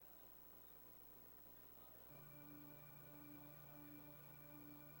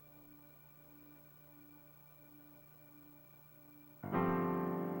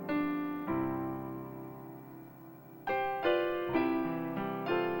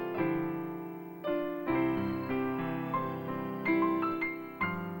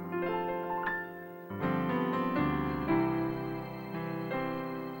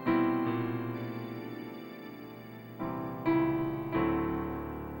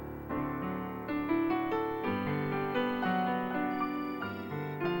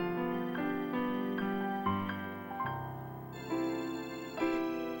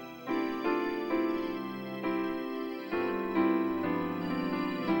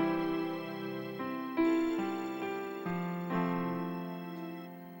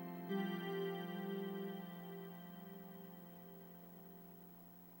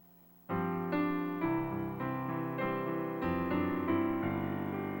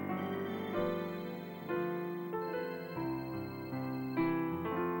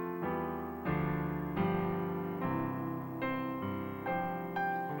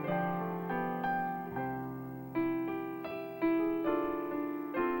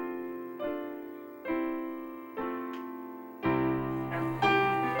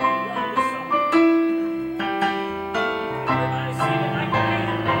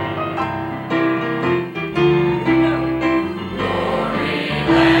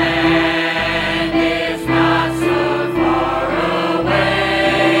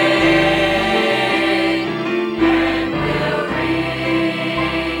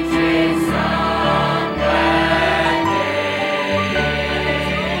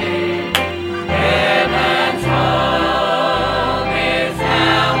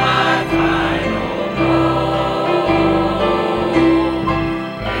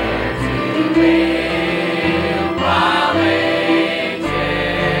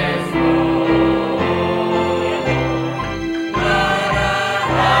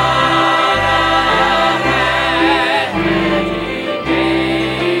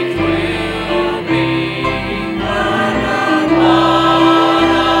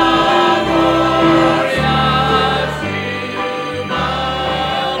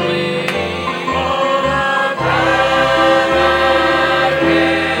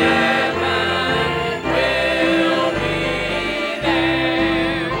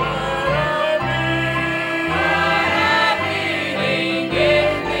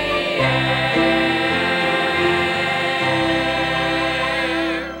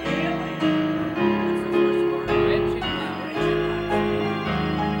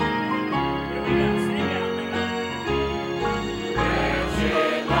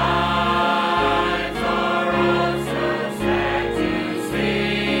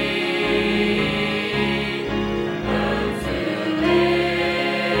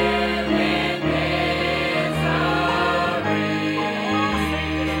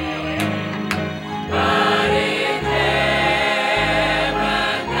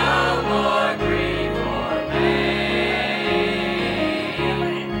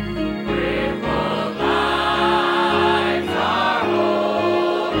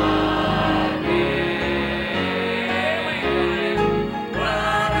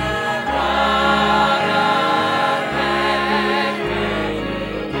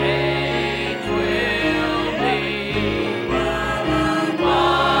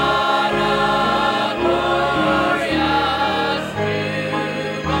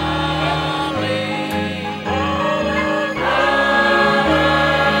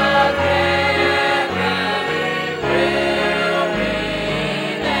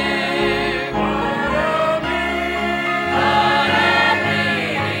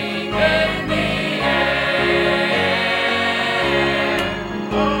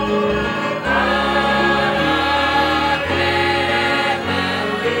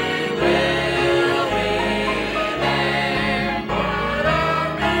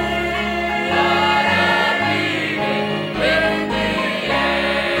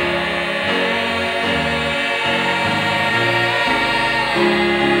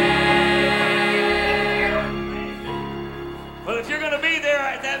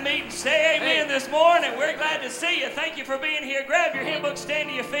stand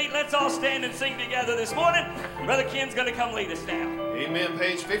to your feet. Let's all stand and sing together this morning. Brother Ken's going to come lead us now. Amen.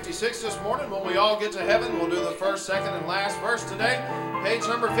 Page 56 this morning. When we all get to heaven, we'll do the first, second, and last verse today. Page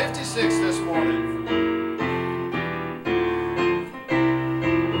number 56 this morning.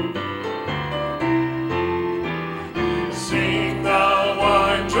 Sing the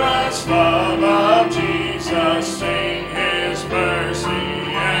wondrous love of Jesus. Sing His mercy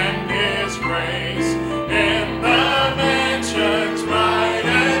and His grace. In the mansions bright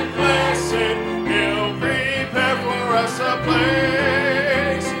and blessed, He'll prepare for us a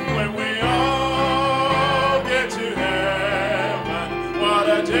place. When we all get to heaven, what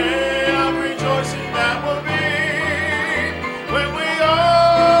a day of rejoicing that will be. When we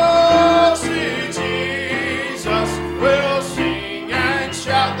all see Jesus, we'll sing and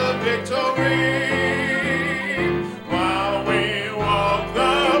shout the victory. While we walk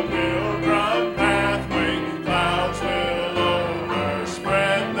the pilgrim pathway, clouds will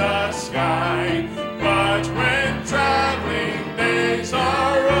overspread the sky. But when traveling days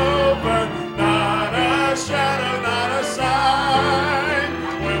are over, not a shadow, not a sign.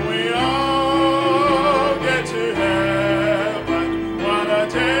 When we all get to heaven, what a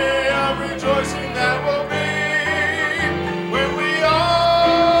day of rejoicing that will be. When we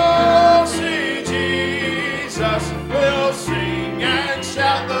all see Jesus, we'll sing and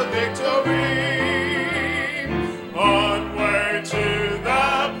shout the victory. Onward to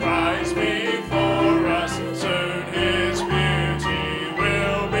the prize before us, soon His beauty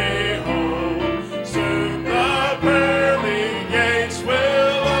will behold. Soon the pearly gates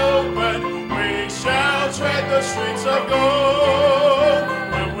will open, we shall tread the streets of gold.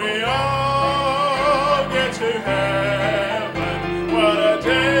 When we all get to heaven, what a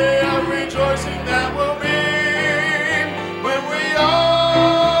day of rejoicing that will be. When we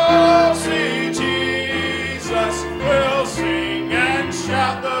all see Jesus, we'll sing and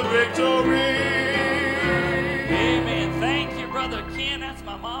shout the victory. Amen. Thank you, Brother Ken. That's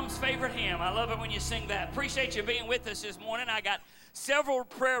my mom's favorite hymn. I love it when you sing that. Appreciate you being with us this morning. I got several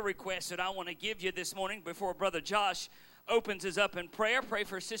prayer requests that I want to give you this morning before Brother Josh opens us up in prayer. Pray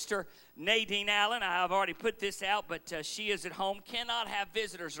for Sister Nadine Allen. I've already put this out, but she is at home. Cannot have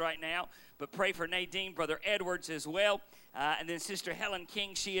visitors right now, but pray for Nadine. Brother Edwards as well. And then Sister Helen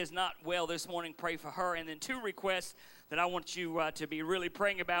King, she is not well this morning. Pray for her. And then two requests that I want you to be really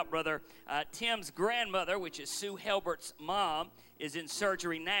praying about. Brother Tim's grandmother, which is Sue Helbert's mom, is in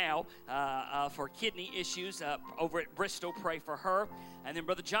surgery now for kidney issues over at Bristol. Pray for her. And then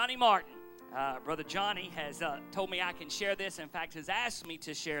Brother Johnny Martin. Brother Johnny has told me I can share this. In fact, has asked me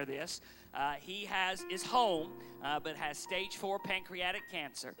to share this. He is home, but has stage 4 pancreatic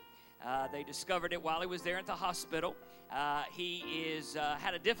cancer. They discovered it while he was there at the hospital. He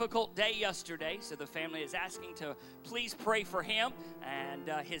had a difficult day yesterday, so the family is asking to please pray for him. And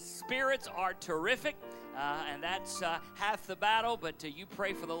his spirits are terrific, and that's half the battle. But you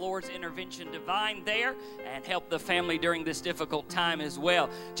pray for the Lord's intervention divine there and help the family during this difficult time as well.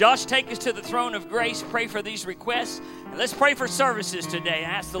 Josh, take us to the throne of grace. Pray for these requests. And let's pray for services today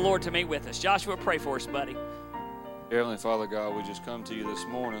and ask the Lord to meet with us. Joshua, pray for us, buddy. Heavenly Father God, we just come to you this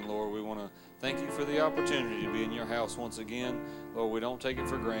morning, Lord. We want to thank you for the opportunity to be in your house once again. Lord, we don't take it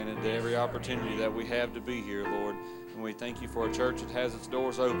for granted every opportunity that we have to be here, Lord. And we thank you for a church that has its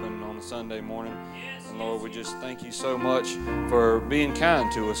doors open on a Sunday morning. And Lord, we just thank you so much for being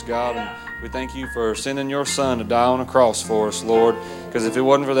kind to us, God. And we thank you for sending your Son to die on a cross for us, Lord. Because if it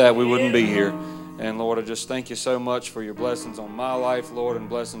wasn't for that, we wouldn't be here. And Lord, I just thank you so much for your blessings on my life, Lord, and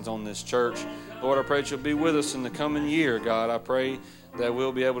blessings on this church. Lord, I pray that you'll be with us in the coming year, God. I pray that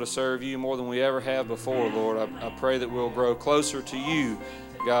we'll be able to serve you more than we ever have before, Lord. I pray that we'll grow closer to you,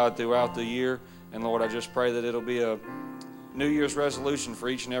 God, throughout the year. And Lord, I just pray that it'll be a New Year's resolution for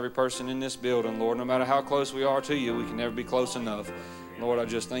each and every person in this building, Lord. No matter how close we are to you, we can never be close enough. Lord, I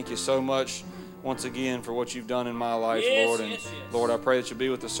just thank you so much once again for what you've done in my life, Lord. And Lord, I pray that you'll be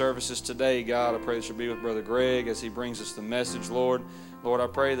with the services today, God. I pray that you'll be with Brother Greg as he brings us the message, Lord. Lord, I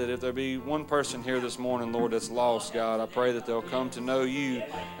pray that if there be one person here this morning, Lord, that's lost, God, I pray that they'll come to know you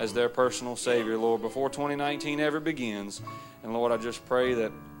as their personal Savior, Lord, before 2019 ever begins. And Lord, I just pray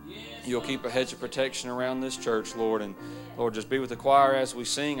that you'll keep a hedge of protection around this church, Lord. And Lord, just be with the choir as we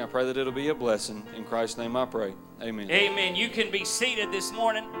sing. I pray that it'll be a blessing. In Christ's name I pray. Amen. Amen. You can be seated this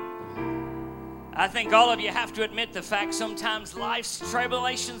morning. I think all of you have to admit the fact sometimes life's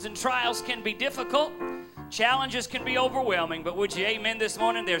tribulations and trials can be difficult. Challenges can be overwhelming, but would you amen this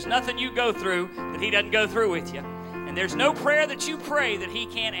morning? There's nothing you go through that he doesn't go through with you. And there's no prayer that you pray that he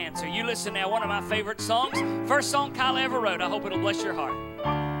can't answer. You listen now, one of my favorite songs. First song Kyle ever wrote. I hope it'll bless your heart.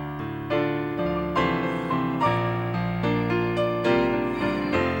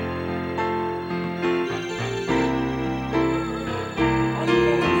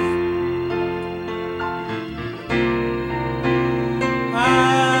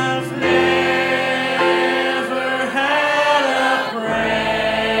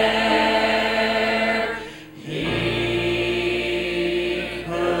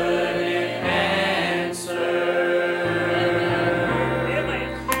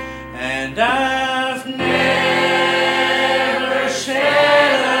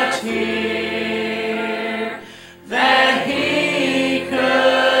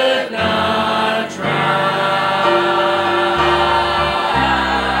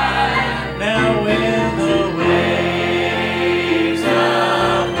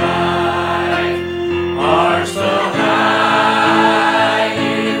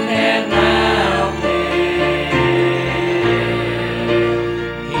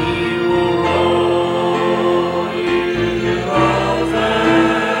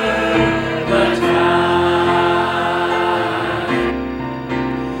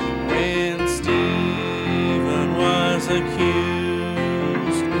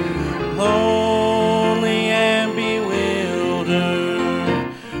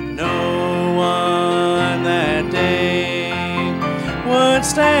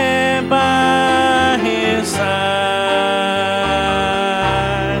 stand by his side.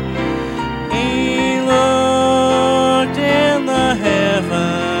 He looked in the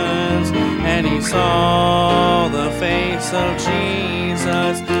heavens and he saw the face of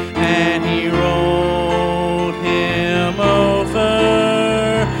Jesus, and he rolled him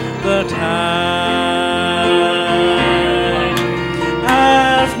over the tide.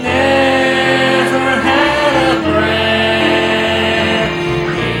 I've never had a prayer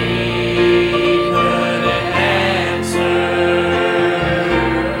he couldn't answer,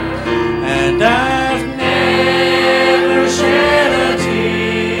 and I've never shed a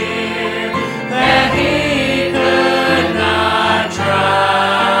tear that he could not dry.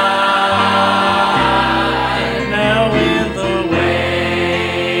 Now when the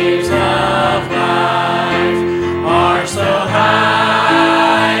waves of life are so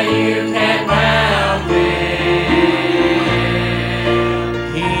high you can't mount them,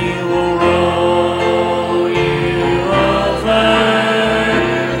 he will roll you over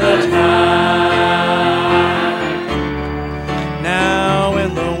the tide. Now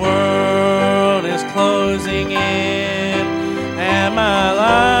when the world is closing in and my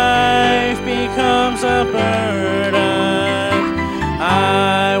life becomes a burden,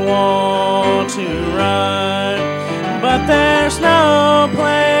 I want to run, but there's no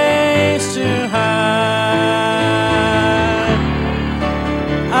place to hide.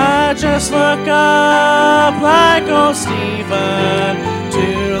 I just look up like old Stephen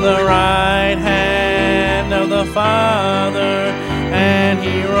to the right hand of the Father, and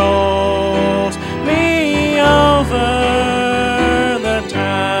he rolls me over the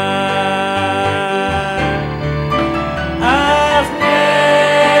tide. I've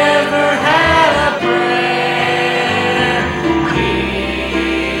never had a prayer he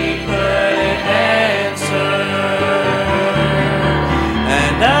couldn't answer,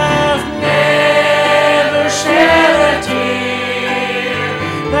 and I've never shed a tear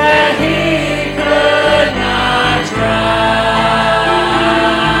that he could not dry.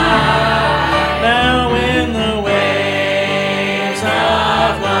 Now when the waves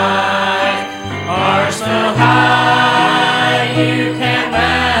of life are so high you can't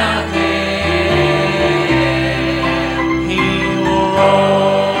mount them, he will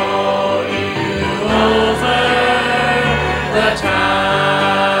roll you over the tide.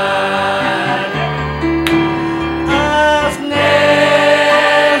 I've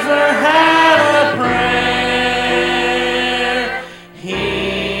never had a prayer he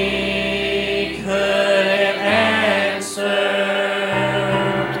couldn't answer,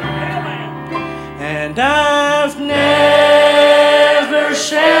 and I've never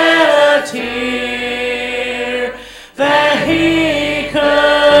shed a tear that he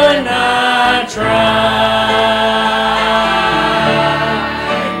could not dry.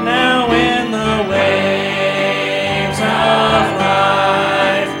 Now when the waves of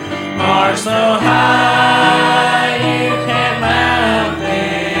life are so high you can't mount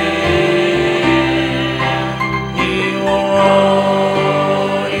them, he will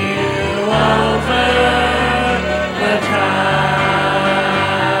roll you over the tide.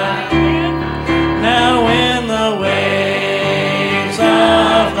 Now when the waves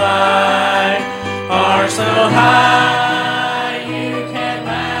of life are so high you can't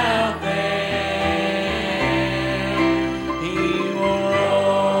mount them, he will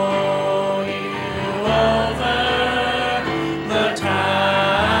roll you over the tide.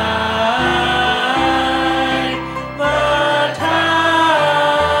 The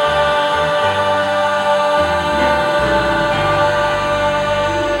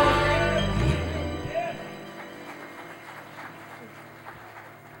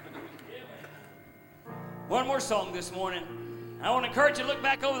One more song this morning. I want to encourage you to look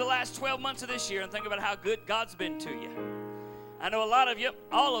back over the last 12 months of this year and think about how good God's been to you. I know a lot of you,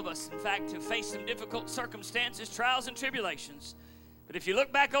 all of us, in fact, have faced some difficult circumstances, trials, and tribulations. But if you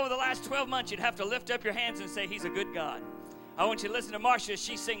look back over the last 12 months, you'd have to lift up your hands and say, He's a good God. I want you to listen to Marcia as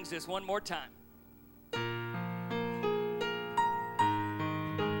she sings this one more time.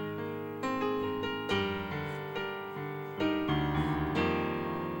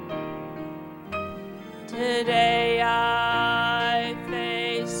 Today I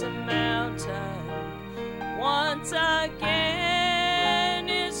face a mountain. Once again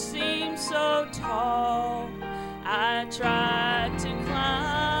it seems so tall. I tried to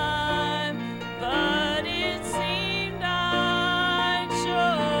climb, but it seemed I'd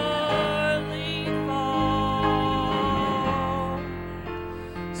surely fall.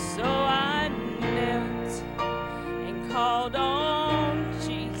 So I knelt and called on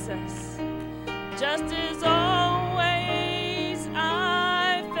Jesus. Just as always I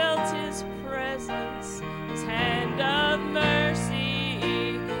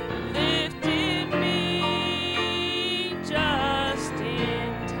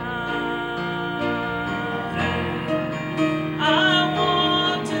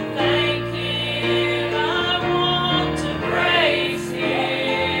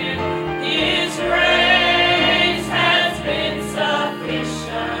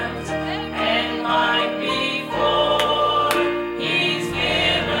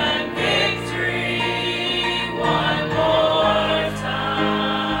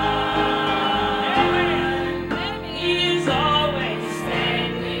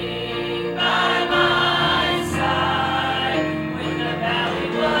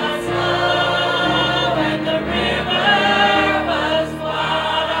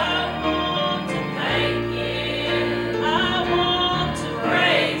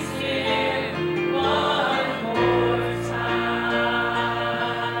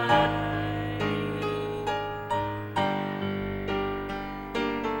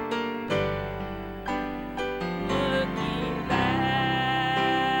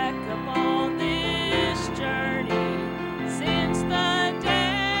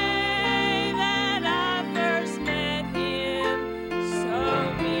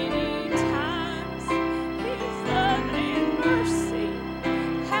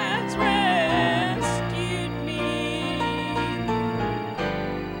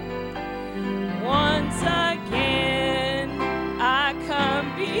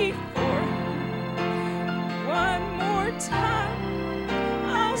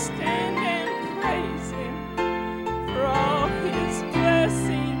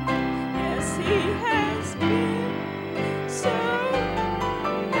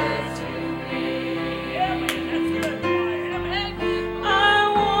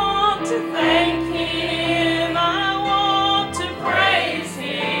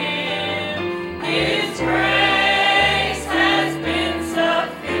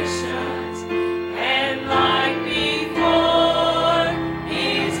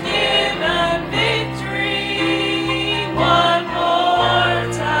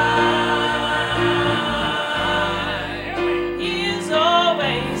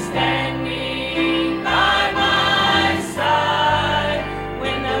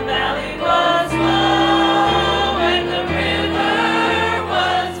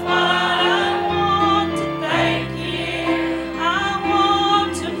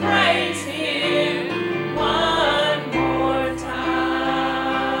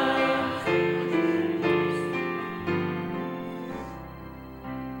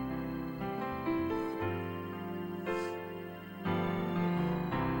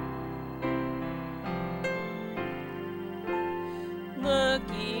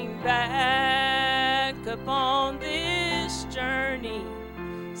back upon this journey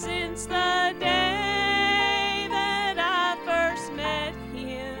since the day that I first met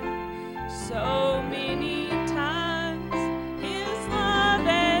him. So many times his love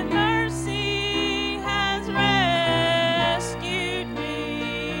and mercy has rescued me.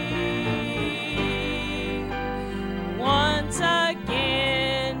 Once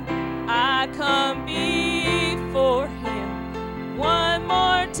again I come before him. One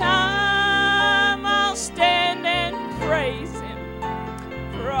more time I'll stand and praise him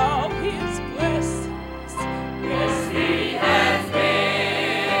for all his blessings. Yes, he has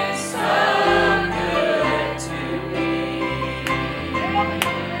been so good to me.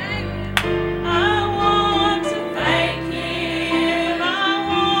 I want to thank him. I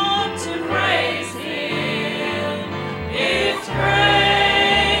want to praise him. His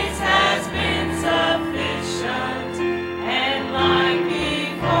grace has been sufficient, and like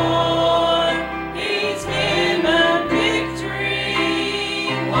before, he's given victory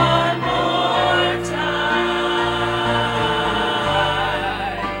one more time.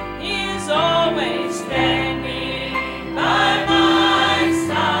 He's always standing by my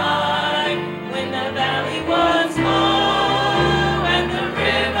side when the valley was low and the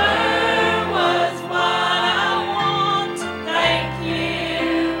river was wide. I want to thank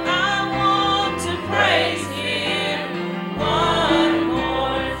him. I want to praise him one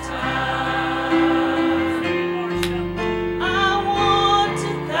more time. I want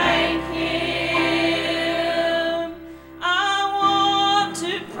to thank him. I want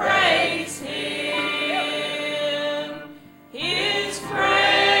to praise him. His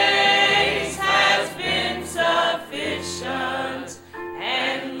grace has been sufficient,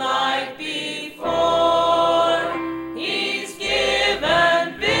 and like before, he's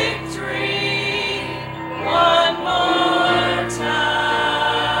given victory one more time.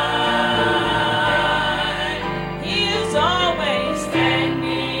 He is always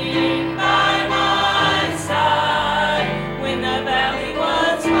standing by my side when the valley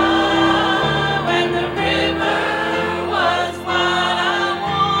was low and the river was wide. I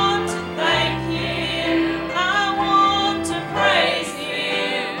want to thank him. I want to praise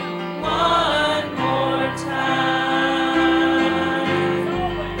him one more time.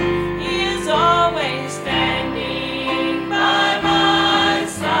 He is always standing by my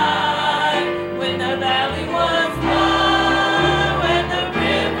side when the valley was low and the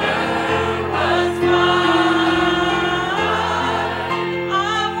river was wide. I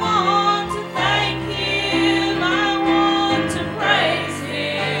want to thank him. I want to praise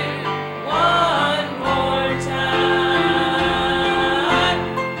him one more time.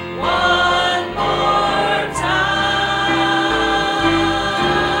 One more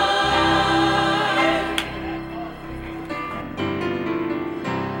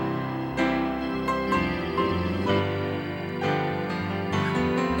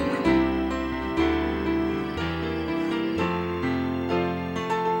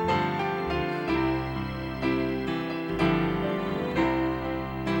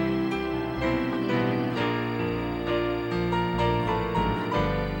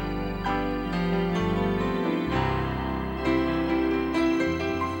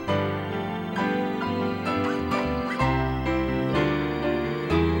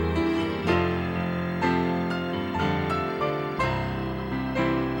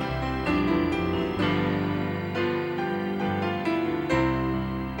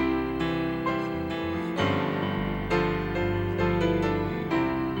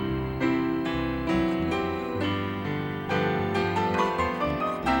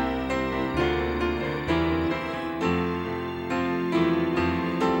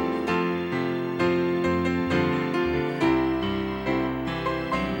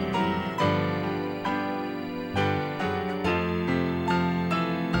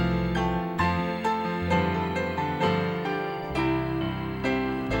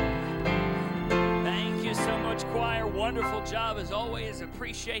Thank you so much, choir. Wonderful job as always.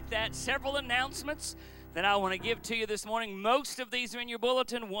 Appreciate that. Several announcements that I want to give to you this morning. Most of these are in your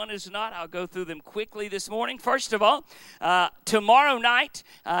bulletin. One is not. I'll go through them quickly this morning. First of all, tomorrow night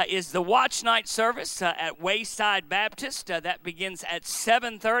is the watch night service at Wayside Baptist. That begins at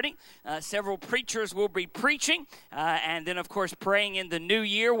 7:30. Several preachers will be preaching. And then, of course, praying in the new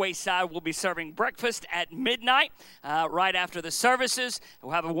year. Wayside will be serving breakfast at midnight right after the services.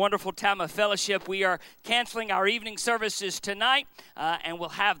 We'll have a wonderful time of fellowship. We are canceling our evening services tonight, and we'll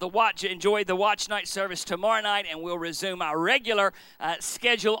have enjoy the watch night service service tomorrow night, and we'll resume our regular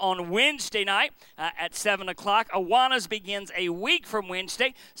schedule on Wednesday night at 7 o'clock. Awanas begins a week from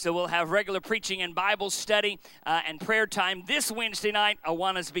Wednesday, so we'll have regular preaching and Bible study and prayer time this Wednesday night.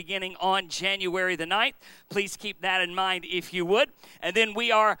 Awanas beginning on January the 9th. Please keep that in mind if you would. And then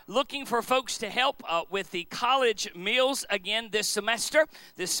we are looking for folks to help with the college meals again this semester,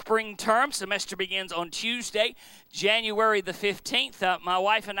 this spring term. Semester begins on Tuesday, January the 15th. My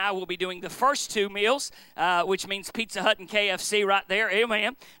wife and I will be doing the first two meals, which means Pizza Hut and KFC right there.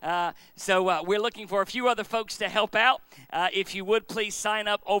 Amen. So we're looking for a few other folks to help out. If you would, please sign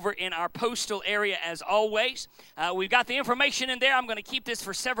up over in our postal area as always. We've got the information in there. I'm going to keep this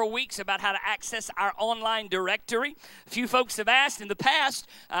for several weeks about how to access our online directory. A few folks have asked in the past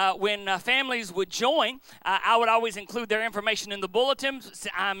when families would join, I would always include their information in the bulletin.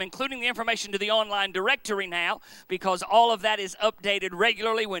 I'm including the information to the online directory now because all of that is updated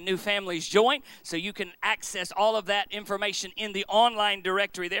regularly when new families join. So you can access all of that information in the online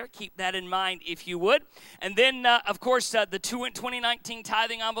directory there. Keep that in mind if you would. And then, of course, the 2019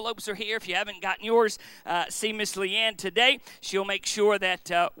 tithing envelopes are here. If you haven't gotten yours, see Miss Leanne today. She'll make sure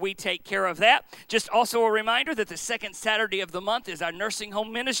that we take care of that. Just also a reminder that the second Saturday of the month is our nursing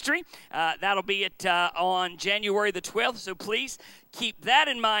home ministry. That'll be on January the 12th, so please keep that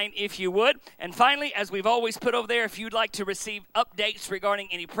in mind if you would. And finally, as we've always put over there, if you'd like to receive updates regarding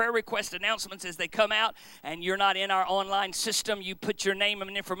any prayer request announcements as they come out and you're not in our online system, you put your name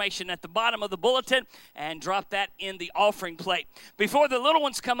and information at the bottom of the bulletin and drop that in the offering plate. Before the little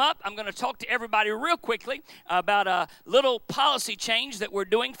ones come up, I'm going to talk to everybody real quickly about a little policy change that we're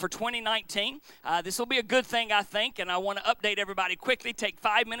doing for 2019. This will be a good thing, I think, and I want to update everybody quickly. Take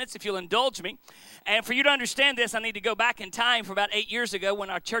 5 minutes if you'll indulge me. And for you to understand this, I need to go back in time for about 8 years ago when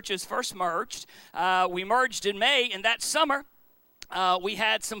our churches first merged. We merged in May, and that summer, we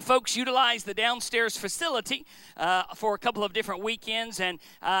had some folks utilize the downstairs facility for a couple of different weekends, and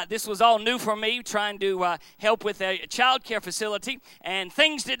this was all new for me, trying to help with a child care facility, and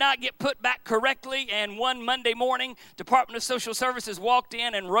things did not get put back correctly, and one Monday morning, Department of Social Services walked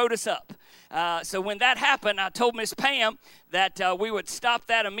in and wrote us up. So when that happened, I told Miss Pam that we would stop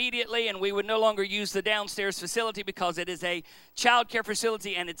that immediately, and we would no longer use the downstairs facility because it is a child care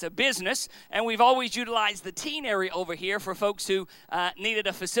facility and it's a business, and we've always utilized the teen area over here for folks who needed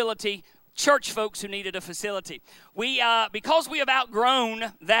a facility, church folks who needed a facility. We, because we have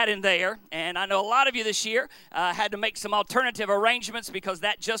outgrown that in there, and I know a lot of you this year had to make some alternative arrangements because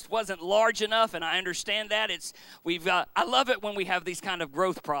that just wasn't large enough, and I understand that. I love it when we have these kind of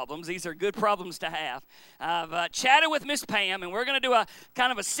growth problems. These are good problems to have. I've chatted with Miss Pam, and we're going to do a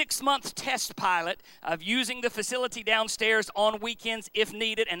kind of a 6-month test pilot of using the facility downstairs on weekends if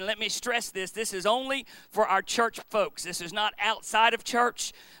needed, and let me stress this is only for our church folks. This is not outside of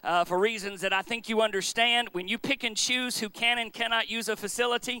church for reasons that I think you understand. When you pick and choose who can and cannot use a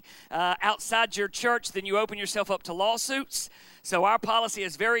facility outside your church, then you open yourself up to lawsuits. So our policy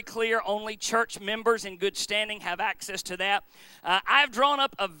is very clear. Only church members in good standing have access to that. I've drawn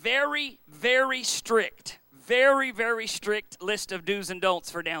up a very, very strict list of do's and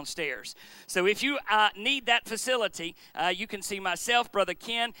don'ts for downstairs. So if you need that facility, you can see myself, Brother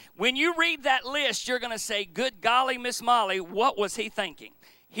Ken. When you read that list, you're going to say, good golly, Miss Molly, what was he thinking?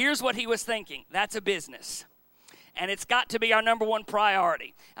 Here's what he was thinking. That's a business. And it's got to be our number one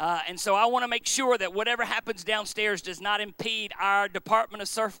priority. And so I want to make sure that whatever happens downstairs does not impede our Department of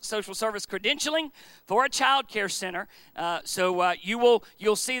Social Service credentialing for a child care center. So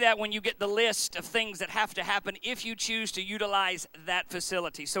you'll see that when you get the list of things that have to happen if you choose to utilize that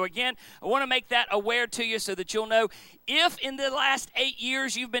facility. So again, I want to make that aware to you so that you'll know if in the last 8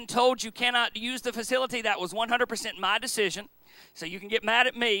 years you've been told you cannot use the facility, that was 100% my decision. So you can get mad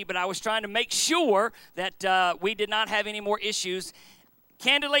at me, but I was trying to make sure that we did not have any more issues.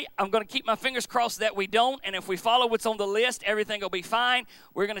 Candidly, I'm going to keep my fingers crossed that we don't, and if we follow what's on the list, everything will be fine.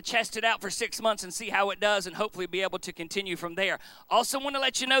 We're going to test it out for 6 months and see how it does and hopefully be able to continue from there. Also want to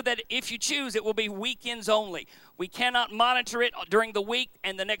let you know that if you choose, it will be weekends only. We cannot monitor it during the week,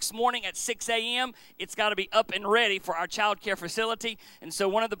 and the next morning at 6 a.m., it's got to be up and ready for our child care facility. And so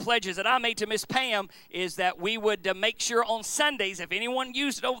one of the pledges that I made to Miss Pam is that we would make sure on Sundays, if anyone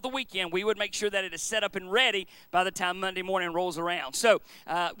used it over the weekend, we would make sure that it is set up and ready by the time Monday morning rolls around. So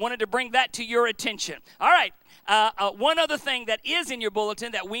wanted to bring that to your attention. All right. One other thing that is in your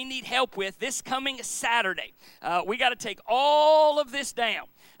bulletin that we need help with this coming Saturday. We got to take all of this down.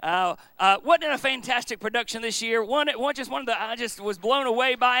 Wasn't it a fantastic production this year? I just was blown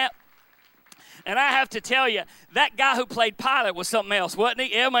away by it. And I have to tell you, that guy who played Pilate was something else, wasn't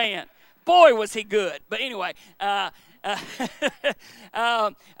he? Yeah, man. Boy, was he good. But anyway,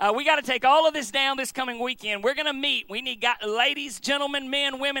 we got to take all of this down this coming weekend. We're going to meet. We need ladies, gentlemen,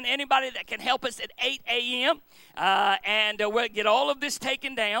 men, women, anybody that can help us at 8 a.m. And we'll get all of this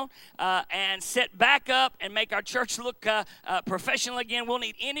taken down and set back up and make our church look professional again. We'll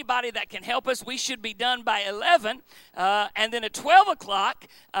need anybody that can help us. We should be done by 11. And then at 12 o'clock,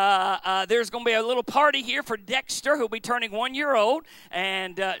 there's going to be a little party here for Dexter, who'll be turning 1 year old.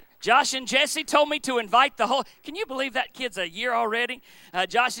 And Josh and Jesse told me to invite the whole, can you believe that kid's a year already?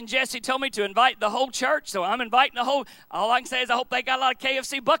 Josh and Jesse told me to invite the whole church, so I'm inviting the whole, all I can say is I hope they got a lot of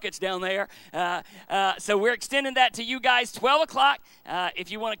KFC buckets down there. So we're extending that to you guys, 12 o'clock, if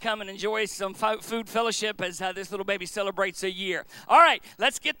you want to come and enjoy some food fellowship as this little baby celebrates a year. All right,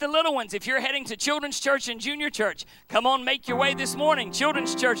 let's get the little ones. If you're heading to Children's Church and Junior Church, come on, make your way this morning.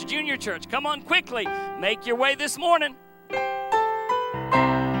 Children's Church, Junior Church, come on quickly, make your way this morning.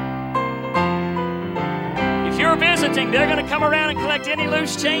 If you're visiting, they're going to come around and collect any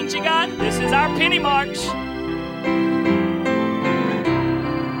loose change you got. This is our penny march.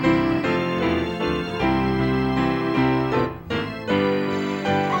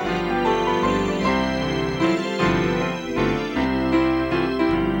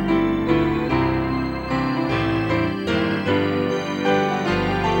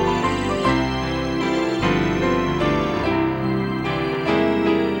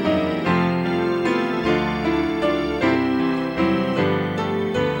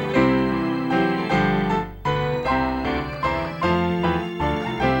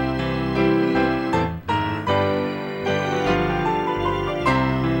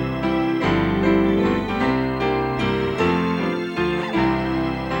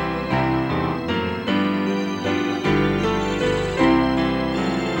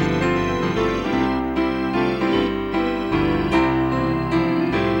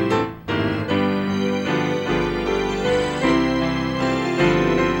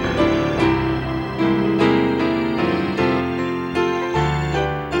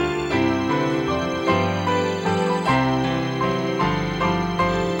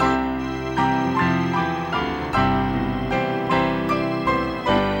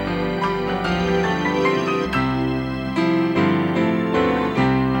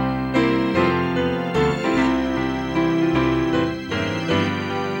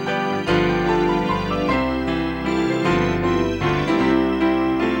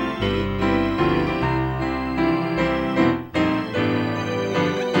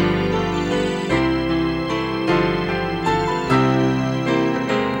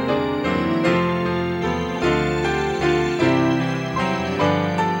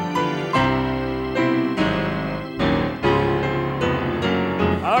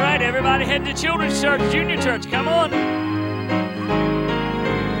 Everybody head to Children's Church, Junior Church. Come on.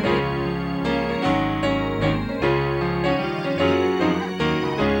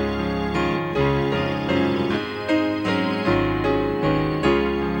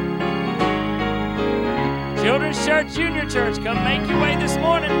 Children's Church, Junior Church, come make your way this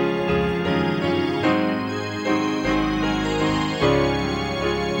morning.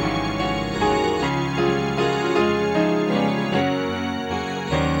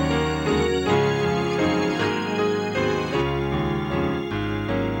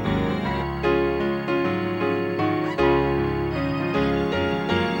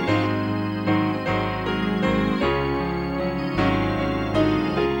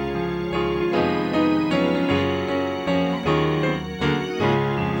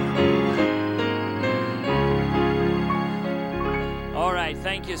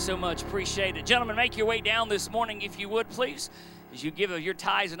 Thank you so much. Appreciate it. Gentlemen, make your way down this morning, if you would, please, as you give your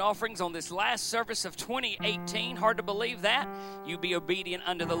tithes and offerings on this last service of 2018. Hard to believe that. You be obedient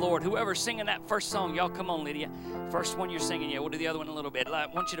unto the Lord. Whoever's singing that first song, y'all come on, Lydia. First one you're singing, yeah, we'll do the other one in a little bit. I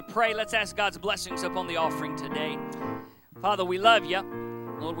want you to pray. Let's ask God's blessings upon the offering today. Father, we love you.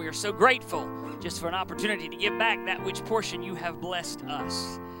 Lord, we are so grateful just for an opportunity to give back that which portion you have blessed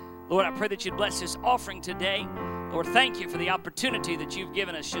us. Lord, I pray that you'd bless this offering today. Lord, thank you for the opportunity that you've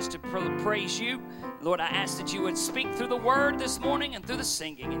given us just to praise you. Lord, I ask that you would speak through the word this morning and through the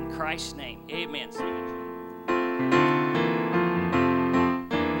singing. In Christ's name, amen.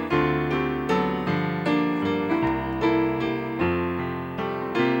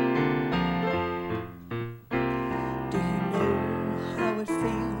 Do you know how it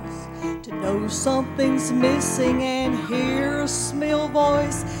feels to know something's missing and hear a small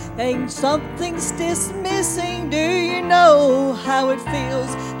voice saying something's dismissing? Do you know how it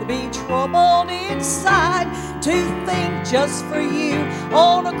feels to be troubled inside, to think just for you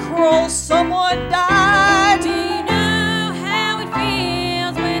on a cross someone died? Do you know how it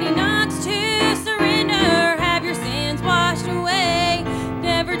feels when he knocks to surrender? Have your sins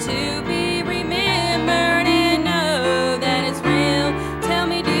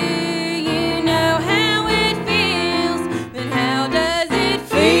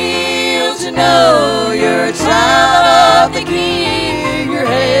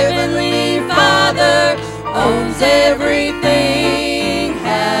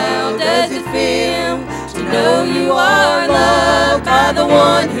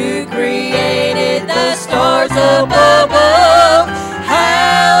stars up above.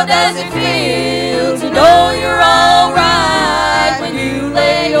 How does it feel to know you're alright when you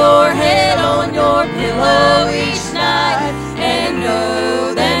lay your head on your pillow each night and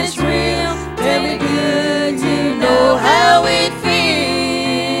know that it's real? Tell me, good to know how it feels.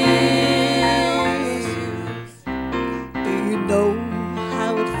 Do you know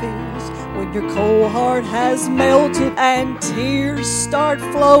how it feels when your cold heart has melted and tears start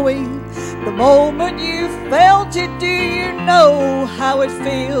flowing? The moment you felt it, do you know how it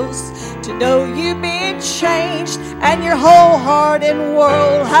feels to know you've been changed and your whole heart and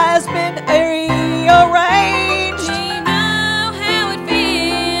world has been rearranged? Do you know how it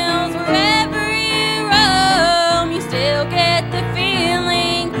feels wherever you roam? You still get the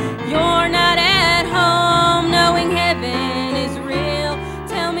feeling you're not at home, knowing heaven is real.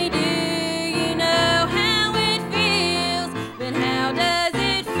 Tell me, do you know how it feels? Then how does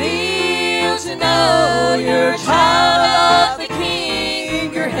it feel to know you're a child of the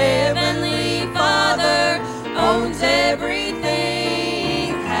King? Your heavenly Father owns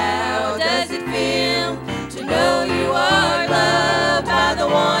everything. How does it feel to know you are loved by the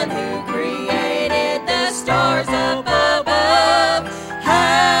one who created the stars up above?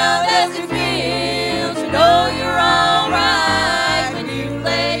 How does it feel to know you're alright when you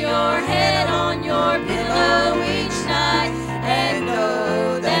lay your head on your pillow each night and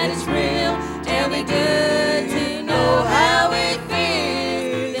know that it's real? Tell me, good to know how it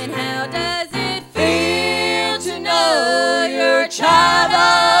feels. Then how does it feel to know you're a child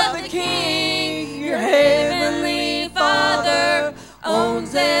of the King? Your heavenly Father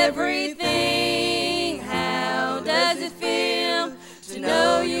owns everything. How does it feel to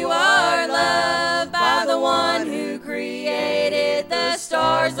know you are loved by the one who created the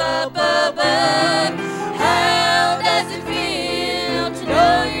stars up above? How does it feel to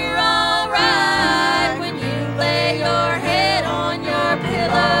know you're alright when you lay your head on your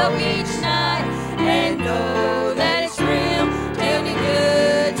pillow each night and know that it's real? Tell me,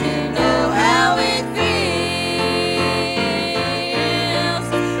 good to know how it feels.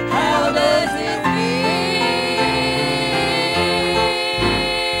 How does it feel?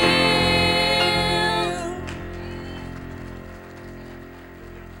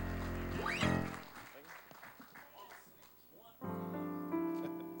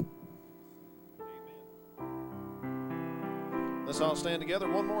 Let's all stand together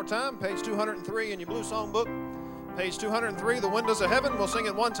one more time. Page 203 in your blue song book. Page 203, The Windows of Heaven. We'll sing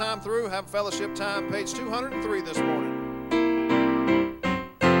it one time through. Have fellowship time. Page 203 this morning.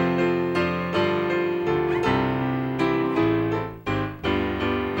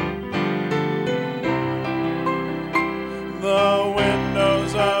 The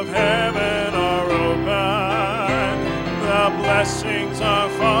windows of heaven are open. The blessings are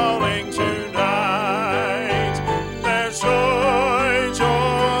falling tonight. There's joy,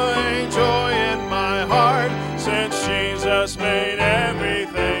 joy, joy in my heart since Jesus made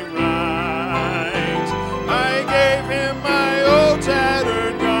everything right. I gave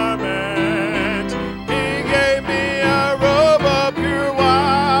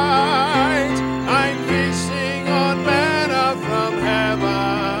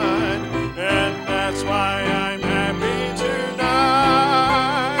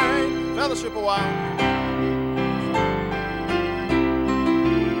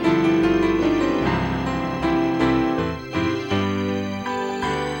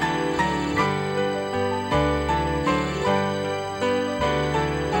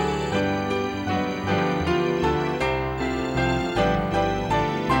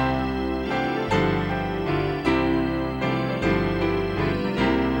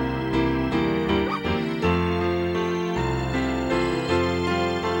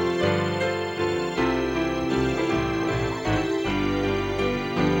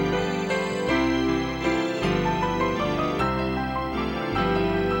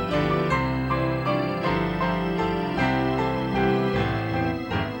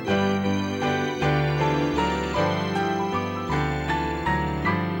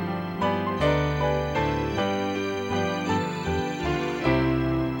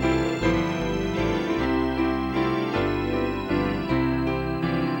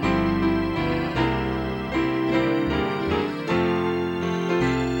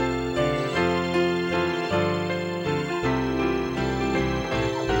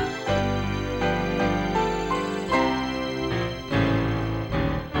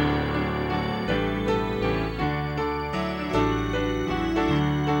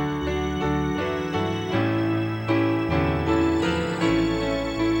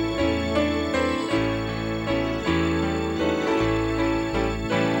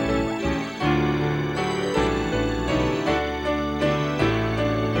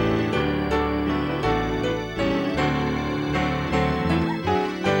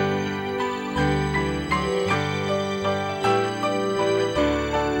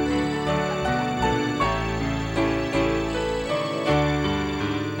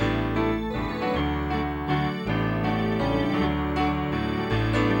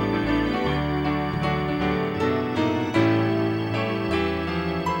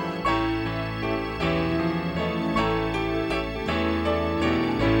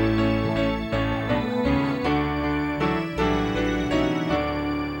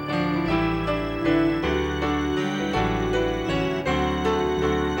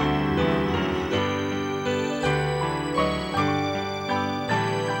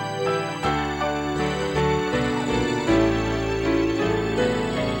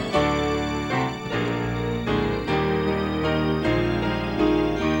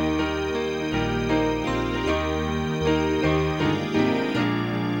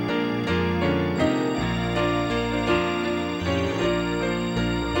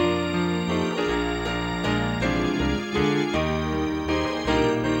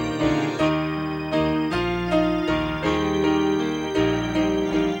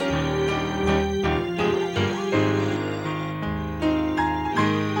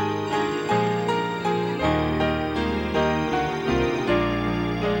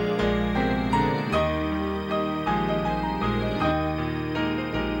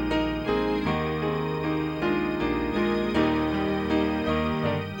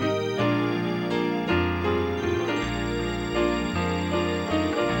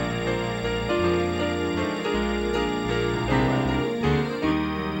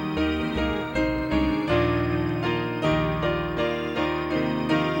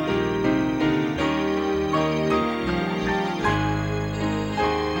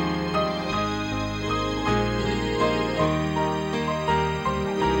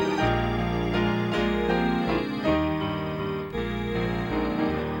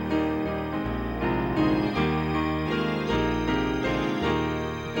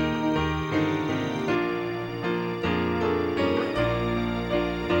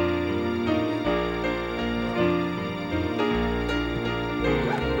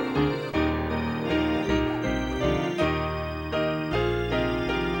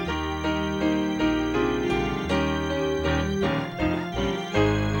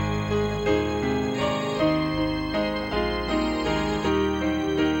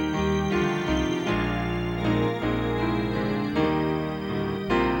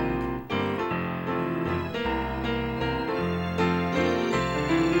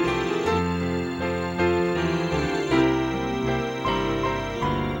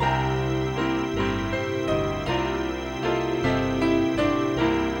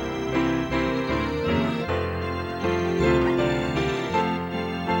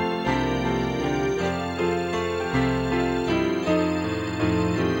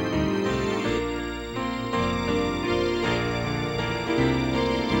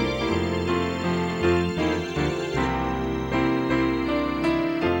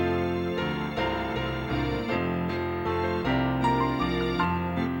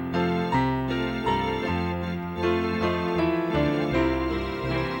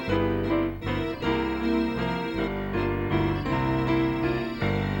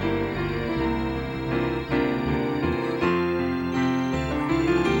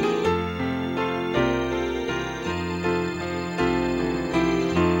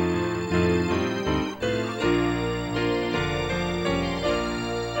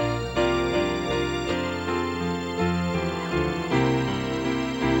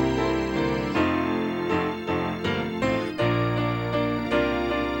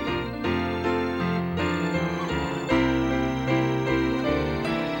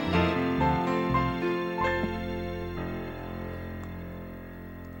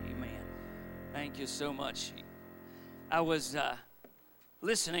you so much. I was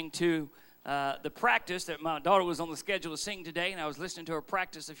listening to the practice that my daughter was on the schedule to sing today, and I was listening to her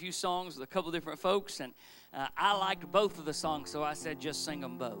practice a few songs with a couple different folks, and I liked both of the songs, so I said just sing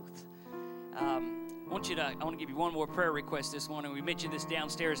them both. I want to give you one more prayer request this morning. We mentioned this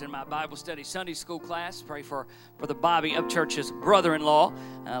downstairs in my Bible study Sunday school class. Pray for Brother Bobby Upchurch's brother-in-law.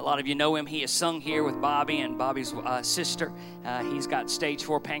 A lot of you know him. He has sung here with Bobby and Bobby's sister. He's got stage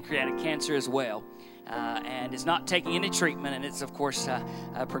 4 pancreatic cancer as well. And is not taking any treatment, and it's, of course,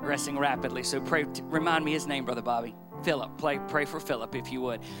 progressing rapidly. So remind me his name, Brother Bobby. Philip. Pray for Philip, if you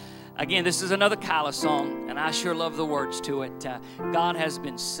would. Again, this is another Kyla song, and I sure love the words to it. God has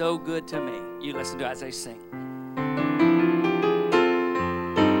been so good to me. You listen to it as they sing.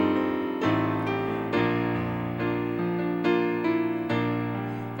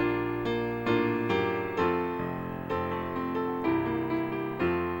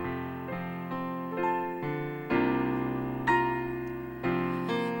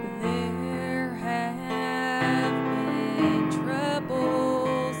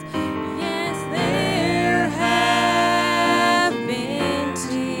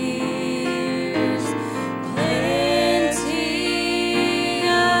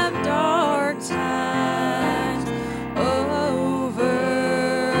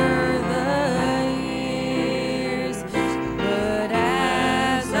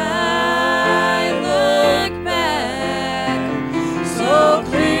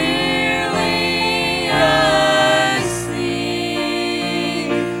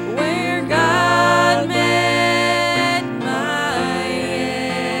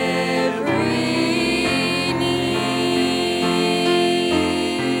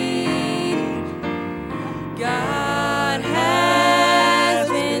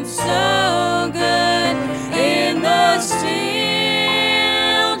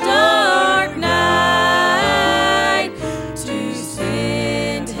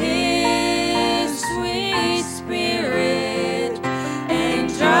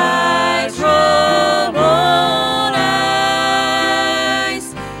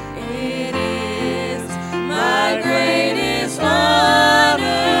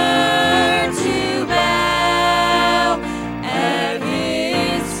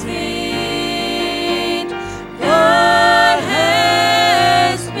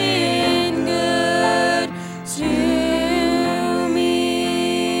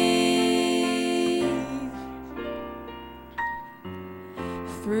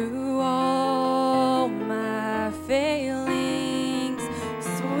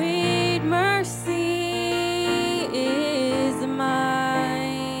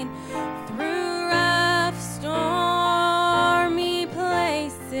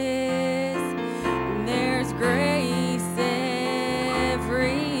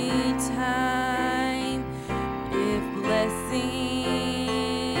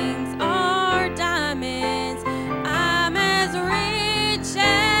 I'm as rich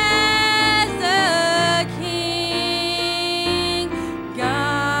as a king.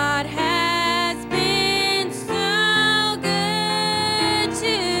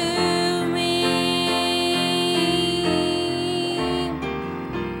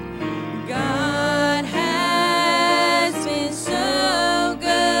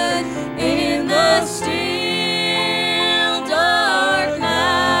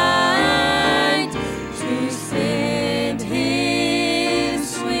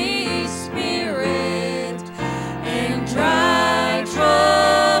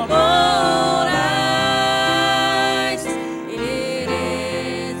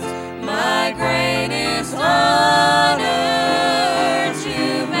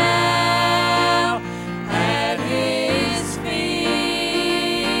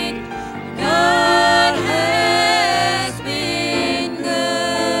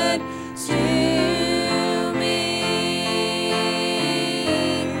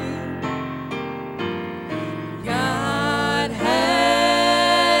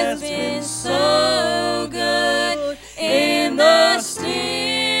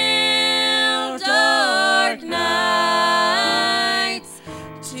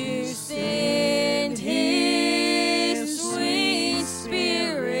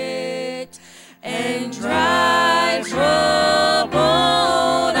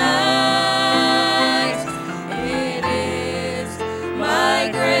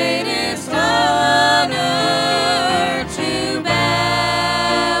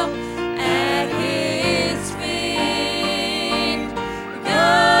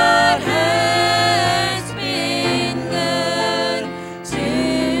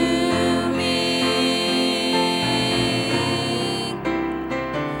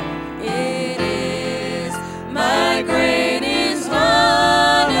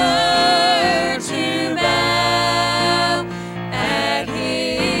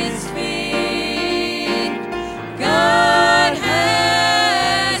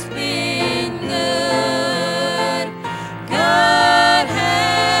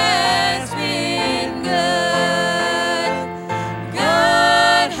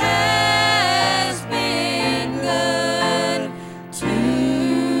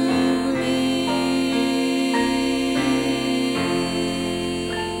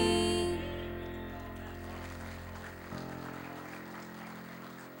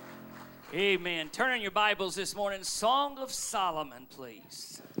 Amen. Turn in your Bibles this morning. Song of Solomon,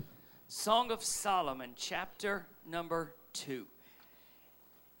 please. Song of Solomon, chapter number 2.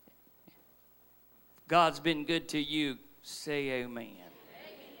 God's been good to you. Say amen. Amen.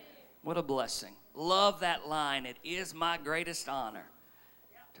 What a blessing. Love that line. It is my greatest honor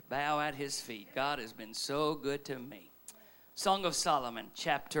to bow at his feet. God has been so good to me. Song of Solomon,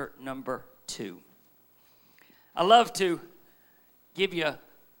 chapter number 2. I love to give you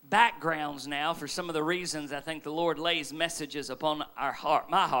backgrounds now for some of the reasons I think the Lord lays messages upon our heart,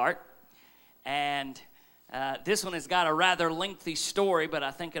 my heart. And this one has got a rather lengthy story, but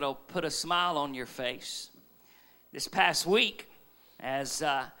I think it'll put a smile on your face. This past week, as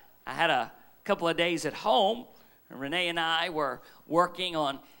I had a couple of days at home, Renee and I were working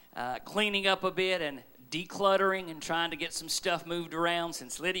on cleaning up a bit and decluttering and trying to get some stuff moved around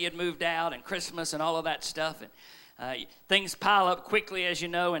since Lydia had moved out and Christmas and all of that stuff. And things pile up quickly, as you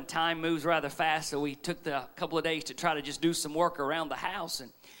know, and time moves rather fast. So we took a couple of days to try to just do some work around the house.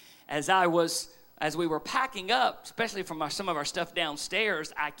 And as we were packing up, especially from some of our stuff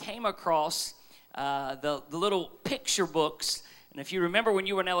downstairs, I came across the little picture books. And if you remember when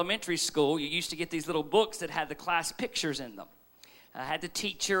you were in elementary school, you used to get these little books that had the class pictures in them. I had the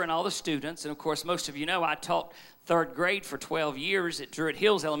teacher and all the students, and of course, most of you know I taught third grade for 12 years at Druid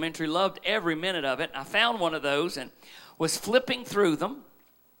Hills Elementary, loved every minute of it. I found one of those and was flipping through them,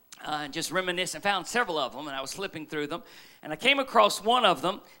 just reminiscing, found several of them, and I was flipping through them, and I came across one of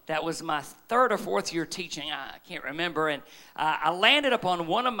them that was my third or fourth year teaching, I can't remember, and I landed upon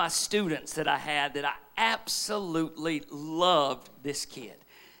one of my students that I had that I absolutely loved this kid.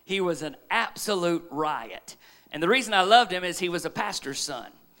 He was an absolute riot. And the reason I loved him is he was a pastor's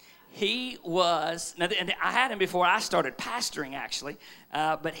son. He was, and I had him before I started pastoring, actually,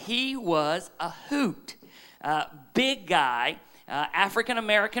 but he was a hoot. Big guy,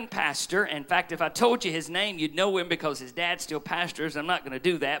 African-American pastor. In fact, if I told you his name, you'd know him because his dad still pastors. I'm not going to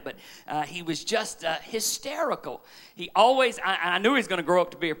do that, but he was just hysterical. He always, I knew he was going to grow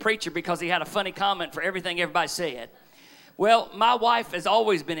up to be a preacher because he had a funny comment for everything everybody said. Well, my wife has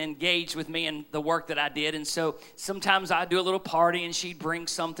always been engaged with me in the work that I did, and so sometimes I'd do a little party, and she'd bring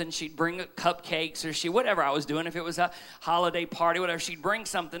something. She'd bring cupcakes or whatever I was doing. If it was a holiday party, whatever, she'd bring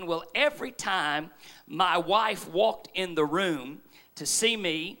something. Well, every time my wife walked in the room to see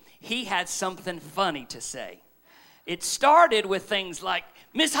me, he had something funny to say. It started with things like,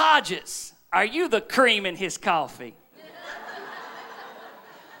 "Miss Hodges, are you the cream in his coffee?"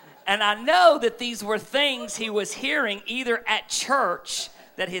 And I know that these were things he was hearing either at church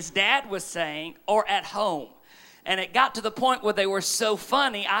that his dad was saying or at home. And it got to the point where they were so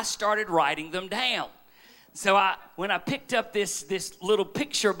funny, I started writing them down. So when I picked up this little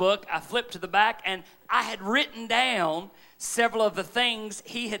picture book, I flipped to the back, and I had written down several of the things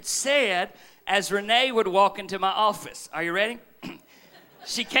he had said as Renee would walk into my office. Are you ready?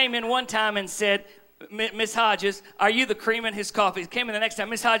 She came in one time and said, "Miss Hodges, are you the cream in his coffee?" Came in the next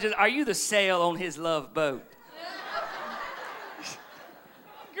time, "Miss Hodges, are you the sail on his love boat?"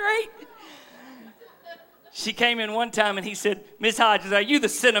 Great. She came in one time and he said, "Miss Hodges, are you the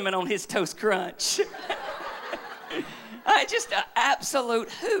cinnamon on his toast crunch?" Just an absolute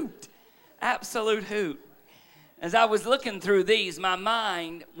hoot. Absolute hoot. As I was looking through these, my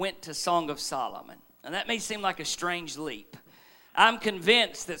mind went to Song of Solomon. And that may seem like a strange leap. I'm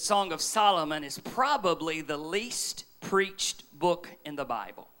convinced that Song of Solomon is probably the least preached book in the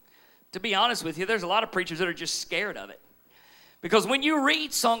Bible. To be honest with you, there's a lot of preachers that are just scared of it. Because when you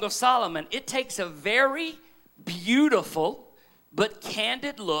read Song of Solomon, it takes a very beautiful but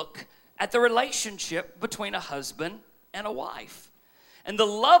candid look at the relationship between a husband and a wife. And the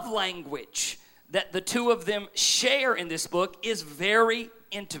love language that the two of them share in this book is very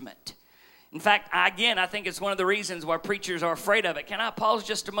intimate. In fact, I think it's one of the reasons why preachers are afraid of it. Can I pause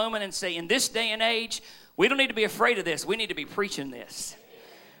just a moment and say, in this day and age, we don't need to be afraid of this. We need to be preaching this.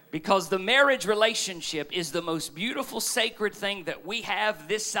 Because the marriage relationship is the most beautiful, sacred thing that we have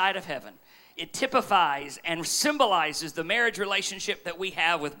this side of heaven. It typifies and symbolizes the marriage relationship that we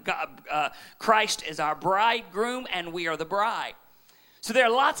have with God, Christ as our bridegroom, and we are the bride. So there are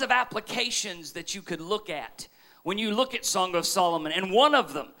lots of applications that you could look at when you look at Song of Solomon, and one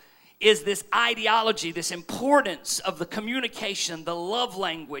of them is this ideology, this importance of the communication, the love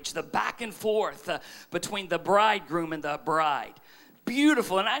language, the back and forth between the bridegroom and the bride.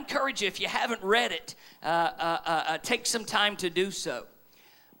 Beautiful, and I encourage you, if you haven't read it, take some time to do so.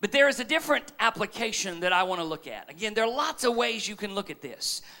 But there is a different application that I want to look at. Again, there are lots of ways you can look at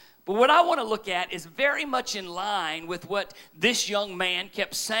this. But what I want to look at is very much in line with what this young man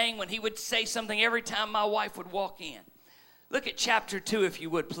kept saying when he would say something every time my wife would walk in. Look at chapter 2, if you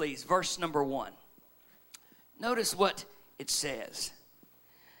would, please, verse number 1. Notice what it says.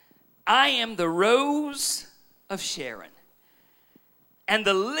 I am the rose of Sharon and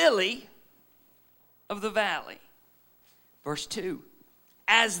the lily of the valley. Verse 2.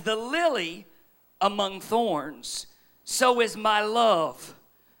 As the lily among thorns, so is my love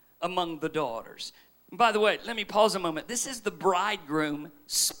among the daughters. And by the way, let me pause a moment. This is the bridegroom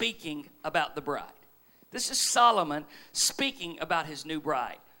speaking about the bride. This is Solomon speaking about his new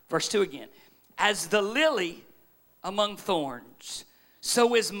bride. Verse 2 again. As the lily among thorns,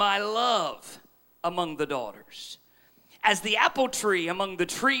 so is my love among the daughters. As the apple tree among the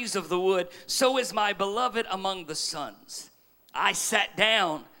trees of the wood, so is my beloved among the sons. I sat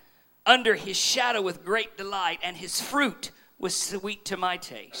down under his shadow with great delight, and his fruit was sweet to my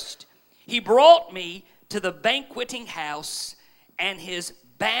taste. He brought me to the banqueting house, and his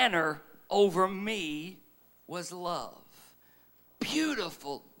banner over me was love.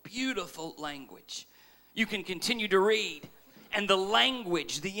 Beautiful, beautiful language. You can continue to read. And the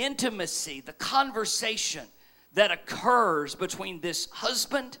language, the intimacy, the conversation that occurs between this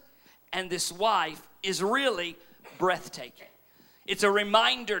husband and this wife is really breathtaking. It's a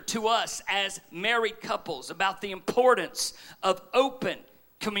reminder to us as married couples about the importance of open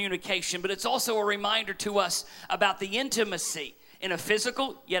communication, but it's also a reminder to us about the intimacy in a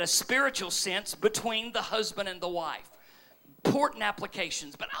physical yet a spiritual sense between the husband and the wife. Important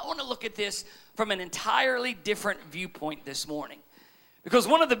applications, but I want to look at this from an entirely different viewpoint this morning. Because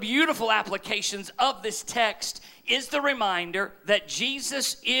one of the beautiful applications of this text is the reminder that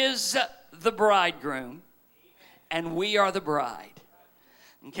Jesus is the bridegroom and we are the bride.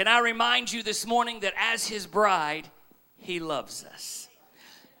 And can I remind you this morning that as his bride, he loves us.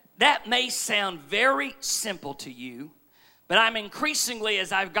 That may sound very simple to you, but I'm increasingly,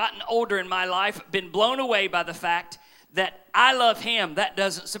 as I've gotten older in my life, been blown away by the fact that I love him. That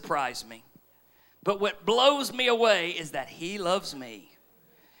doesn't surprise me. But what blows me away is that he loves me.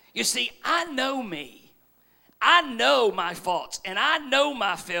 You see, I know me. I know my faults, and I know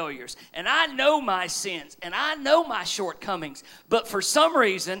my failures, and I know my sins, and I know my shortcomings. But for some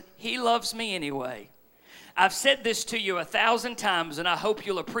reason, he loves me anyway. I've said this to you 1,000 times, and I hope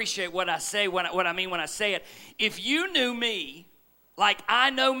you'll appreciate what I say, what I mean when I say it. If you knew me like I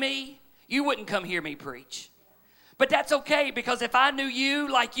know me, you wouldn't come hear me preach. But that's okay, because if I knew you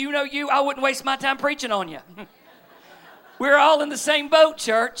like you know you, I wouldn't waste my time preaching on you. We're all in the same boat,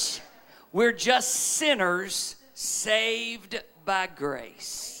 church. We're just sinners saved by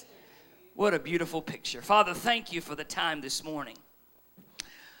grace. What a beautiful picture. Father, thank you for the time this morning,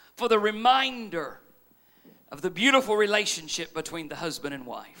 for the reminder of the beautiful relationship between the husband and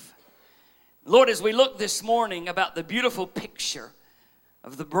wife. Lord, as we look this morning about the beautiful picture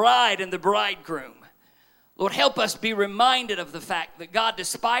of the bride and the bridegroom, Lord, help us be reminded of the fact that, God,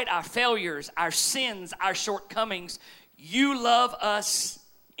 despite our failures, our sins, our shortcomings, you love us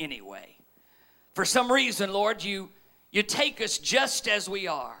anyway. For some reason, Lord, you take us just as we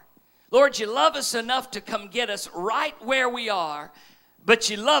are. Lord, you love us enough to come get us right where we are, but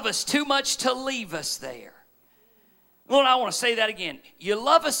you love us too much to leave us there. Lord, I want to say that again. You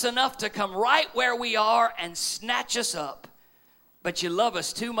love us enough to come right where we are and snatch us up, but you love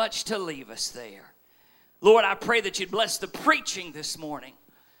us too much to leave us there. Lord, I pray that you'd bless the preaching this morning.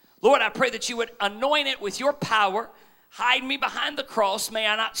 Lord, I pray that you would anoint it with your power. Hide me behind the cross. May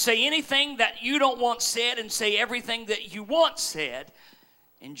I not say anything that you don't want said and say everything that you want said.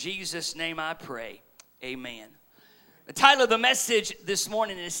 In Jesus' name I pray. Amen. The title of the message this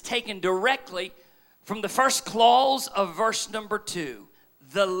morning is taken directly from the first clause of verse number 2.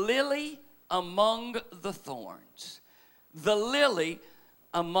 The lily among the thorns. The lily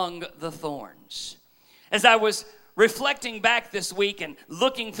among the thorns. As I was reflecting back this week and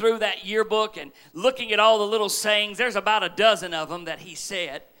looking through that yearbook and looking at all the little sayings, there's about a dozen of them that he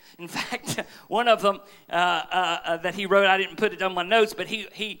said. In fact, one of them that he wrote, I didn't put it on my notes, but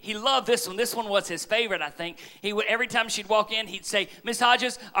he loved this one. This one was his favorite, I think. He would, every time she'd walk in, he'd say, "Miss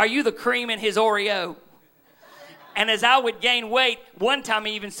Hodges, are you the cream in his Oreo?" And as I would gain weight, one time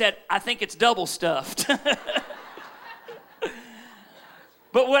he even said, "I think it's double stuffed."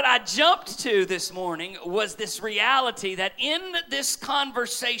 But what I jumped to this morning was this reality that in this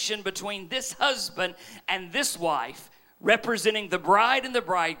conversation between this husband and this wife, representing the bride and the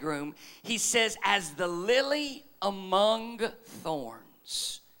bridegroom, he says, as the lily among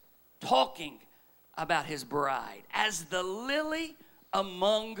thorns, talking about his bride, as the lily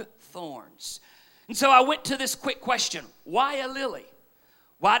among thorns. And so I went to this quick question: why a lily?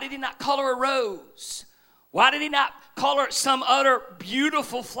 Why did he not call her a rose? Why did he not call her some other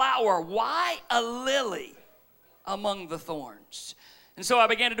beautiful flower? Why a lily among the thorns. And so I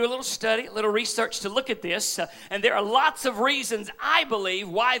began to do a little study, a little research to look at this. And there are lots of reasons, I believe,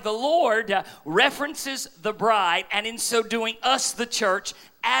 why the Lord references the bride, and in so doing us, the church,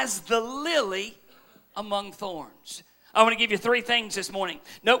 as the lily among thorns. I want to give you three things this morning.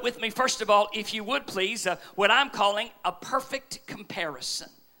 Note with me, first of all, if you would please, what I'm calling a perfect comparison.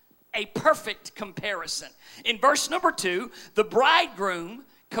 A perfect comparison. In verse number 2, the bridegroom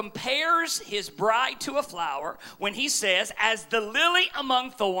compares his bride to a flower when he says, as the lily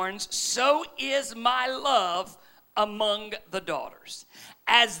among thorns, so is my love among the daughters.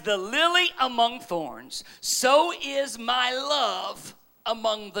 As the lily among thorns, so is my love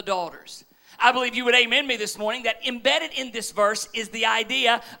among the daughters. I believe you would amen me this morning that embedded in this verse is the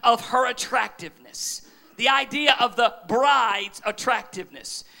idea of her attractiveness. The idea of the bride's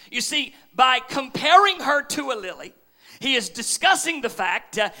attractiveness. You see, by comparing her to a lily, he is discussing the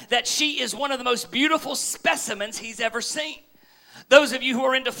fact that she is one of the most beautiful specimens he's ever seen. Those of you who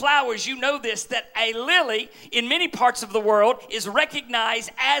are into flowers, you know this, that a lily in many parts of the world is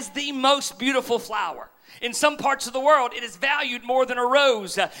recognized as the most beautiful flower. In some parts of the world, it is valued more than a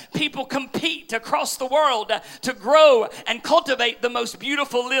rose. People compete across the world to grow and cultivate the most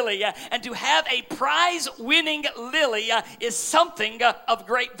beautiful lily. And to have a prize-winning lily is something of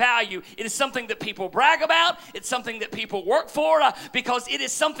great value. It is something that people brag about. It's something that people work for because it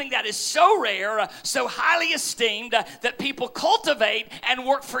is something that is so rare, so highly esteemed that people cultivate and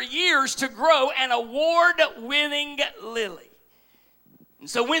work for years to grow an award-winning lily. And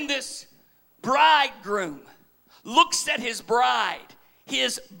so when this bridegroom looks at his bride,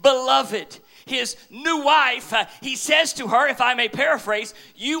 his beloved, his new wife, he says to her, if I may paraphrase,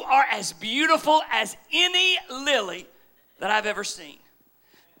 you are as beautiful as any lily that I've ever seen.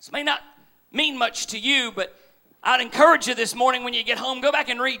 This may not mean much to you, but I'd encourage you this morning when you get home, go back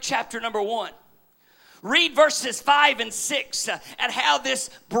and read chapter number 1. Read verses 5 and 6 at how this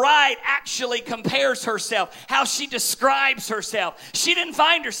bride actually compares herself, how she describes herself. She didn't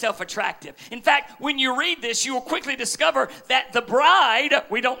find herself attractive. In fact, when you read this, you will quickly discover that the bride,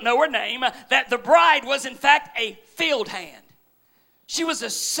 we don't know her name, that the bride was in fact a field hand. She was a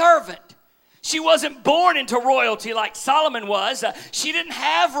servant. She wasn't born into royalty like Solomon was. She didn't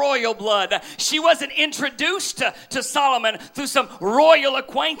have royal blood. She wasn't introduced to Solomon through some royal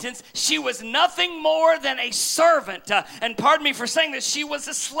acquaintance. She was nothing more than a servant. And pardon me for saying this, she was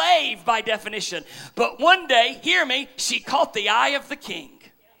a slave by definition. But one day, hear me, she caught the eye of the king.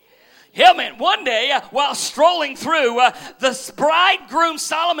 Yeah, man, one day, while strolling through, the bridegroom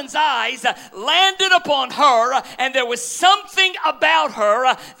Solomon's eyes landed upon her, and there was something about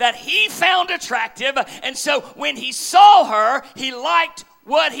her that he found attractive, and so when he saw her, he liked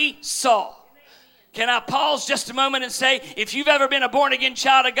what he saw. Can I pause just a moment and say, if you've ever been a born-again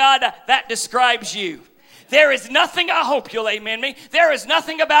child of God, that describes you. There is nothing, I hope you'll amen me, there is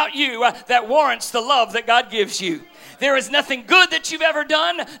nothing about you that warrants the love that God gives you. There is nothing good that you've ever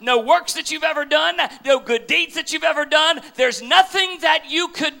done, no works that you've ever done, no good deeds that you've ever done. There's nothing that you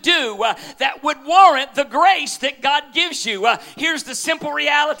could do that would warrant the grace that God gives you. Here's the simple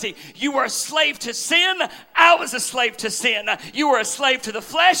reality. You were a slave to sin. I was a slave to sin. You were a slave to the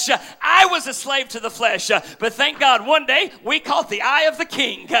flesh. I was a slave to the flesh. But thank God one day we caught the eye of the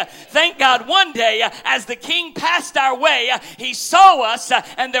king. Thank God one day as the king passed our way, he saw us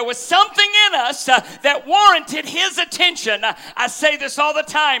and there was something in us that warranted his attention. I say this all the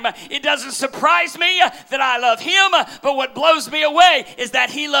time. It doesn't surprise me that I love him, but what blows me away is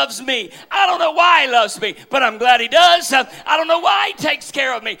that he loves me. I don't know why he loves me, but I'm glad he does. I don't know why he takes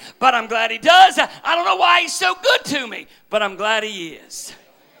care of me, but I'm glad he does. I don't know why he's so good to me, but I'm glad he is.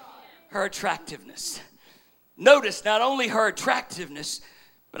 Her attractiveness. Notice not only her attractiveness,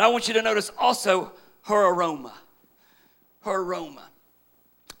 but I want you to notice also her aroma. Her aroma.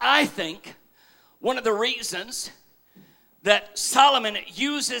 I think one of the reasons that Solomon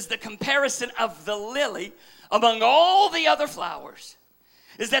uses the comparison of the lily among all the other flowers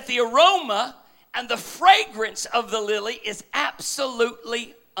is that the aroma and the fragrance of the lily is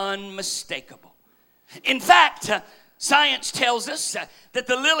absolutely unmistakable. In fact, science tells us that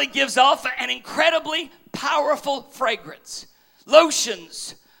the lily gives off an incredibly powerful fragrance.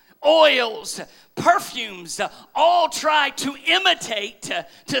 Lotions, oils, perfumes all try to imitate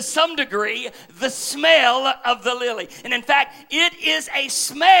to some degree the smell of the lily. And in fact, it is a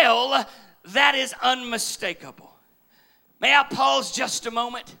smell that is unmistakable. May I pause just a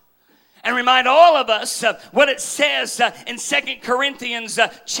moment and remind all of us what it says in 2 Corinthians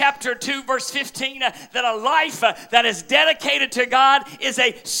chapter 2, verse 15, that a life that is dedicated to God is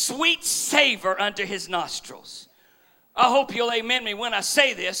a sweet savor unto his nostrils. I hope you'll amen me when I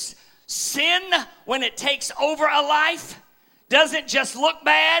say this. Sin, when it takes over a life, doesn't just look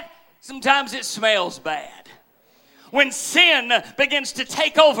bad, sometimes it smells bad. When sin begins to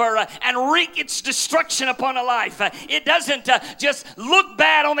take over and wreak its destruction upon a life, it doesn't just look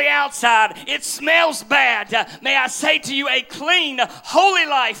bad on the outside, it smells bad. May I say to you, a clean, holy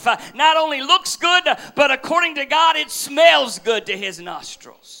life not only looks good, but according to God, it smells good to his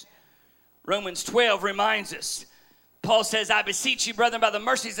nostrils. Romans 12 reminds us, Paul says, I beseech you, brethren, by the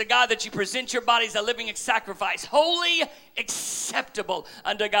mercies of God, that you present your bodies a living sacrifice, holy, acceptable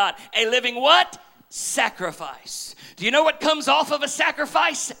unto God. A living what? Sacrifice. Do you know what comes off of a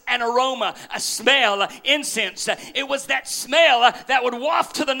sacrifice? An aroma, a smell, incense. It was that smell that would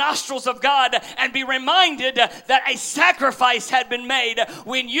waft to the nostrils of God and be reminded that a sacrifice had been made.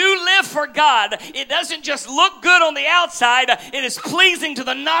 When you live for God, it doesn't just look good on the outside, it is pleasing to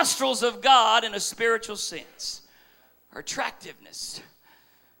the nostrils of God in a spiritual sense. Her attractiveness,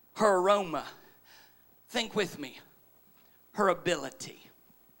 her aroma. Think with me. Her ability.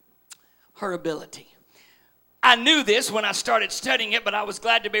 Her ability. I knew this when I started studying it, but I was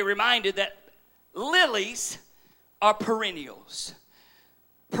glad to be reminded that lilies are perennials.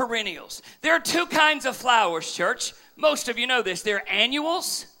 Perennials. There are two kinds of flowers, church. Most of you know this. They're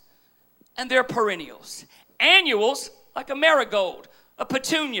annuals and they're perennials. Annuals, like a marigold, a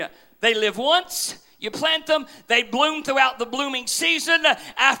petunia. They live once, you plant them, they bloom throughout the blooming season.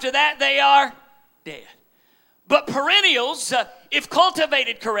 After that, they are dead. But perennials, if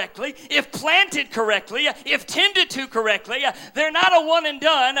cultivated correctly, if planted correctly, if tended to correctly, they're not a one and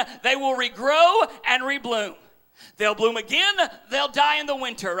done. They will regrow and rebloom. They'll bloom again, they'll die in the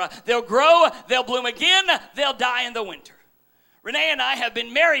winter. They'll grow, they'll bloom again, they'll die in the winter. Renee and I have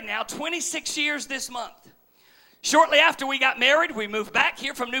been married now 26 years this month. Shortly after we got married, we moved back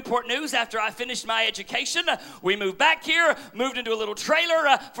here from Newport News after I finished my education. We moved back here, moved into a little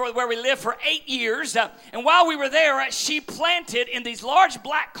trailer for where we lived for 8 years. And while we were there, she planted in these large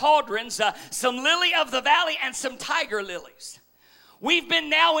black cauldrons some lily of the valley and some tiger lilies. We've been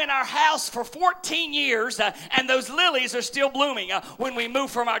now in our house for 14 years, and those lilies are still blooming. When we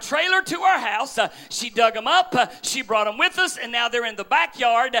moved from our trailer to our house, she dug them up, she brought them with us, and now they're in the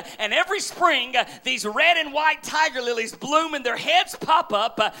backyard. And every spring, these red and white tiger lilies bloom and their heads pop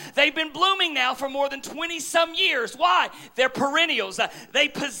up. They've been blooming now for more than 20-some years. Why? They're perennials. They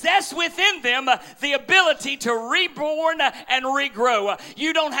possess within them the ability to reborn and regrow.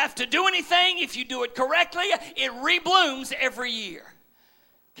 You don't have to do anything. If you do it correctly, it reblooms every year.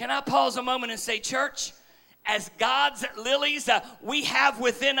 Can I pause a moment and say, church, as God's lilies, we have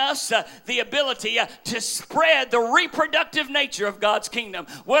within us the ability to spread the reproductive nature of God's kingdom.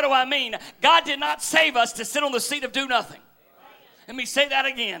 What do I mean? God did not save us to sit on the seat of do nothing. Let me say that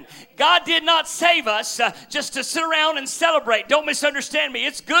again. God did not save us just to sit around and celebrate. Don't misunderstand me.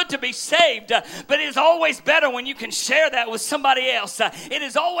 It's good to be saved, but it is always better when you can share that with somebody else. It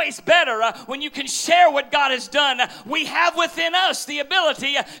is always better when you can share what God has done. We have within us the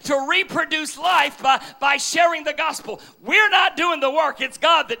ability to reproduce life by sharing the gospel. We're not doing the work. It's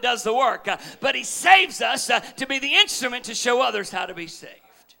God that does the work, but he saves us to be the instrument to show others how to be saved.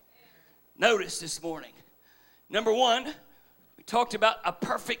 Notice this morning, number one, we talked about a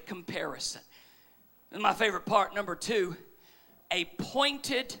perfect comparison. This is my favorite part. Number two, a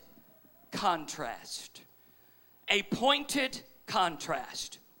pointed contrast. A pointed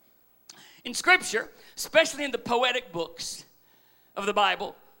contrast. In Scripture, especially in the poetic books of the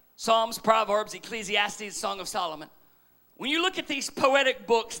Bible, Psalms, Proverbs, Ecclesiastes, Song of Solomon, when you look at these poetic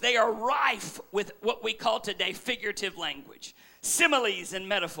books, they are rife with what we call today figurative language, similes and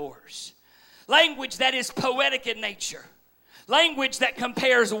metaphors, language that is poetic in nature. Language that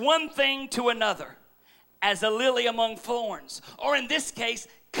compares one thing to another, as a lily among thorns, or in this case,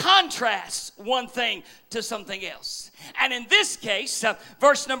 contrasts one thing to something else. And in this case,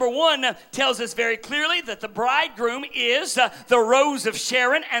 verse number 1 tells us very clearly that the bridegroom is the rose of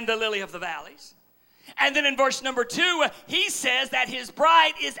Sharon and the lily of the valleys. And then in verse number 2, he says that his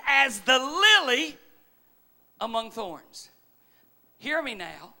bride is as the lily among thorns. Hear me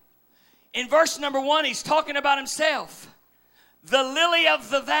now. In verse number 1, he's talking about himself. The lily of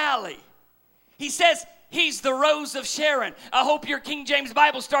the valley. He says he's the rose of Sharon. I hope your King James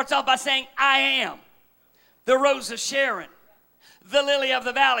Bible starts off by saying, I am the rose of Sharon, the lily of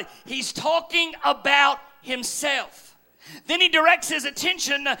the valley. He's talking about himself. Then he directs his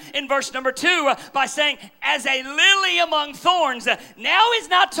attention in verse number 2 by saying, as a lily among thorns. Now he's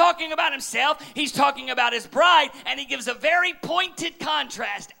not talking about himself. He's talking about his bride, and he gives a very pointed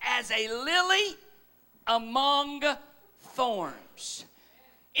contrast. As a lily among thorns.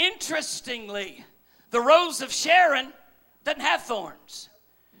 Interestingly, the rose of Sharon doesn't have thorns.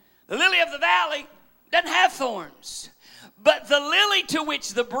 The lily of the valley doesn't have thorns. But the lily to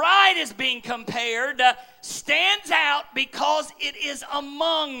which the bride is being compared stands out because it is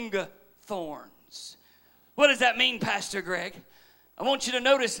among thorns. What does that mean, Pastor Greg? I want you to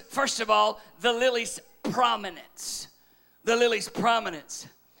notice, first of all, the lily's prominence. The lily's prominence.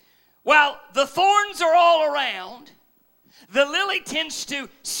 While the thorns are all around, the lily tends to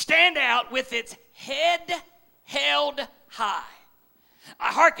stand out with its head held high.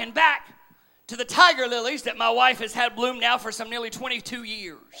 I hearken back to the tiger lilies that my wife has had bloom now for some nearly 22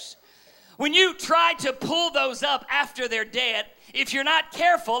 years. When you try to pull those up after they're dead, if you're not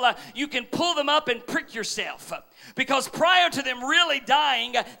careful, you can pull them up and prick yourself. Because prior to them really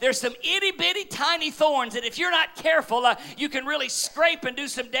dying, there's some itty-bitty tiny thorns that if you're not careful, you can really scrape and do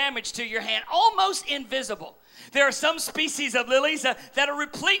some damage to your hand, almost invisible. There are some species of lilies that are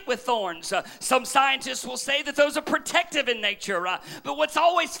replete with thorns. Some scientists will say that those are protective in nature. But what's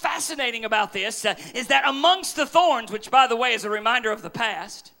always fascinating about this is that amongst the thorns, which, by the way, is a reminder of the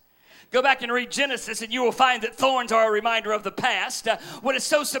past, go back and read Genesis and you will find that thorns are a reminder of the past. What is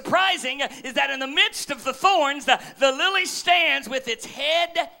so surprising is that in the midst of the thorns, the lily stands with its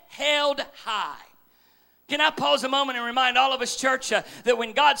head held high. Can I pause a moment and remind all of us, church, that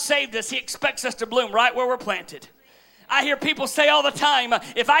when God saved us, He expects us to bloom right where we're planted. I hear people say all the time,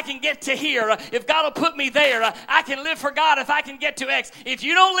 if I can get to here, if God will put me there, I can live for God if I can get to X. If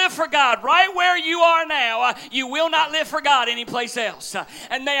you don't live for God right where you are now, you will not live for God anyplace else.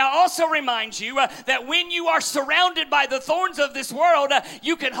 And may I also remind you that when you are surrounded by the thorns of this world,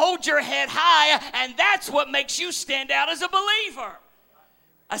 you can hold your head high, and that's what makes you stand out as a believer.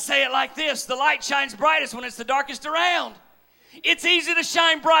 I say it like this: the light shines brightest when it's the darkest around. It's easy to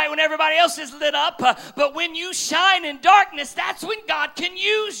shine bright when everybody else is lit up, but when you shine in darkness, that's when God can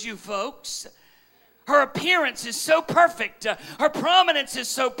use you, folks. Her appearance is so perfect. Her prominence is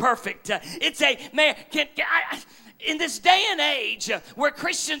so perfect. In this day and age where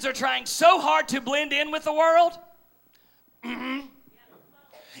Christians are trying so hard to blend in with the world,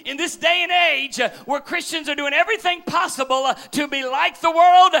 in this day and age where Christians are doing everything possible to be like the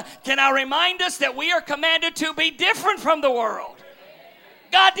world, can I remind us that we are commanded to be different from the world?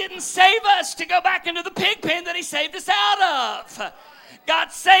 God didn't save us to go back into the pig pen that He saved us out of.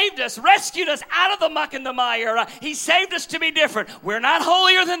 God saved us, rescued us out of the muck and the mire. He saved us to be different. We're not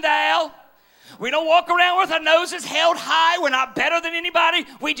holier than thou. We don't walk around with our noses held high. We're not better than anybody.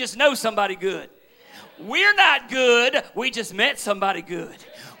 We just know somebody good. We're not good. We just met somebody good.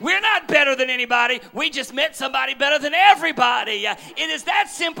 We're not better than anybody. We just met somebody better than everybody. It is that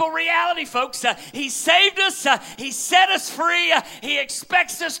simple reality, folks. He saved us. He set us free. He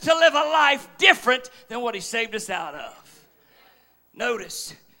expects us to live a life different than what He saved us out of.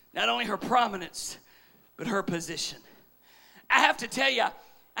 Notice not only her prominence, but her position. I have to tell you,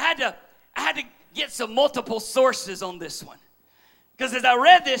 I had to get some multiple sources on this one. Because as I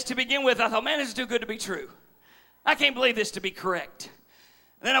read this to begin with, I thought, man, this is too good to be true. I can't believe this to be correct.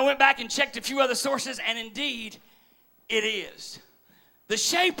 And then I went back and checked a few other sources, and indeed, it is. The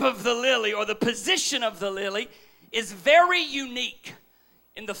shape of the lily, or the position of the lily, is very unique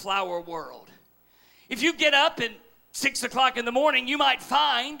in the flower world. If you get up at 6 o'clock in the morning, you might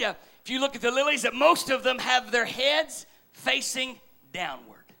find, if you look at the lilies, that most of them have their heads facing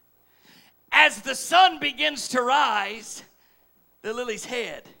downward. As the sun begins to rise, the lily's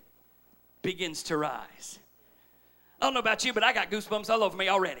head begins to rise. I don't know about you, but I got goosebumps all over me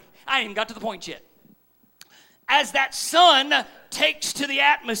already. I ain't even got to the point yet. As that sun takes to the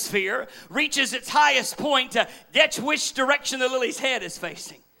atmosphere, reaches its highest point, guess which direction the lily's head is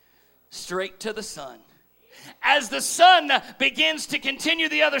facing? Straight to the sun. As the sun begins to continue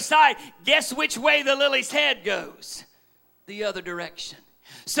the other side, guess which way the lily's head goes? The other direction.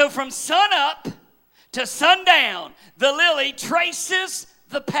 So from sun up to sundown, the lily traces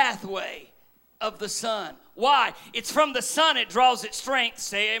the pathway of the sun. Why? It's from the sun it draws its strength.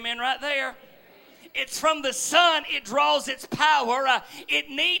 Say amen right there. It's from the sun it draws its power.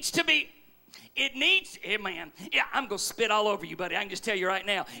 Amen. Yeah, I'm going to spit all over you, buddy. I can just tell you right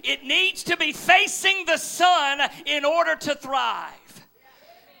now. It needs to be facing the sun in order to thrive.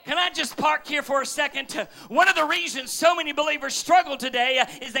 Can I just park here for a second? One of the reasons so many believers struggle today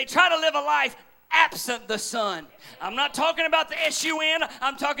is they try to live a life absent the sun. I'm not talking about the S-U-N.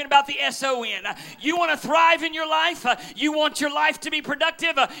 I'm talking about the S-O-N. You want to thrive in your life? You want your life to be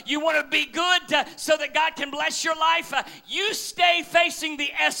productive? You want to be good so that God can bless your life? You stay facing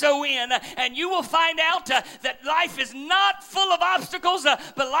the S-O-N, and you will find out that life is not full of obstacles,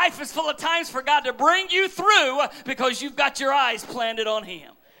 but life is full of times for God to bring you through because you've got your eyes planted on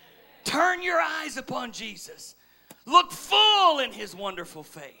Him. Turn your eyes upon Jesus. Look full in his wonderful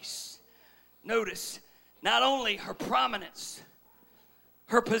face. Notice not only her prominence,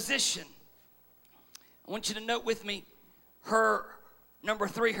 her position. I want you to note with me her, number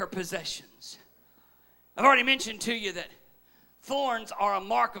 3, her possessions. I've already mentioned to you that thorns are a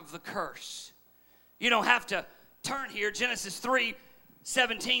mark of the curse. You don't have to turn here. Genesis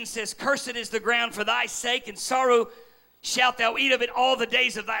 3:17 says, "Cursed is the ground for thy sake, and sorrow shalt thou eat of it all the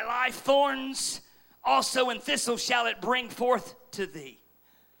days of thy life. Thorns also and thistles shall it bring forth to thee."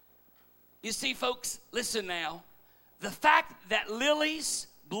 You see, folks, listen now. The fact that lilies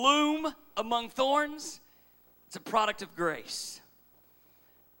bloom among thorns, it's a product of grace.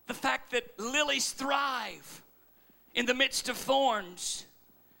 The fact that lilies thrive in the midst of thorns,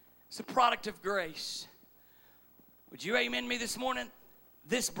 it's a product of grace. Would you amen me this morning?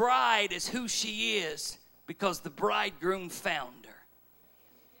 This bride is who she is because the bridegroom found her.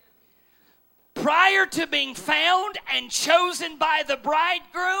 Prior to being found and chosen by the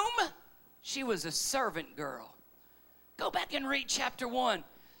bridegroom, she was a servant girl. Go back and read chapter 1,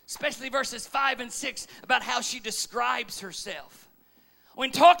 especially verses 5 and 6, about how she describes herself.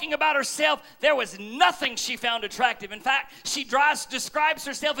 When talking about herself, there was nothing she found attractive. In fact, she describes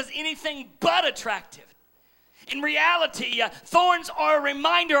herself as anything but attractive. In reality, thorns are a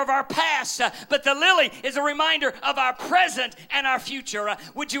reminder of our past, but the lily is a reminder of our present and our future.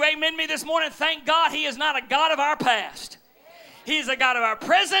 Would you amen me this morning? Thank God he is not a God of our past. He is a God of our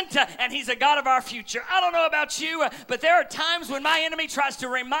present, and he's a God of our future. I don't know about you, but there are times when my enemy tries to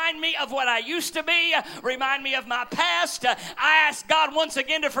remind me of what I used to be, remind me of my past. I ask God once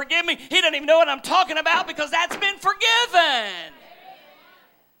again to forgive me. He doesn't even know what I'm talking about because that's been forgiven.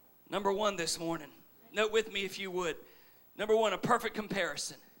 Number 1 this morning. Note with me if you would. Number 1, a perfect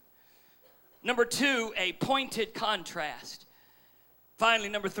comparison. Number 2, a pointed contrast. Finally,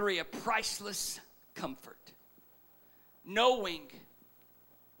 number 3, a priceless comfort. Knowing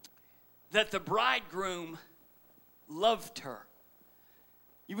that the bridegroom loved her.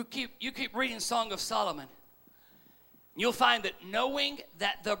 You keep reading Song of Solomon. You'll find that knowing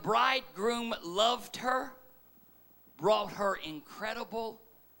that the bridegroom loved her brought her incredible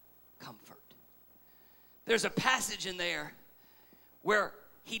comfort. There's a passage in there where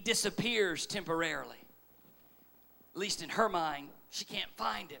he disappears temporarily. At least in her mind, she can't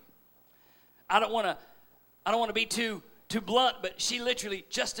find him. I don't want to be too blunt, but she literally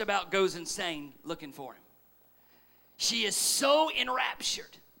just about goes insane looking for him. She is so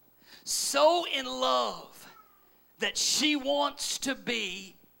enraptured, so in love, that she wants to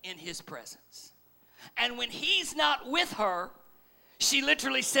be in his presence. And when he's not with her, she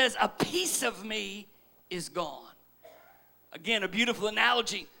literally says, "A piece of me is gone." Again, a beautiful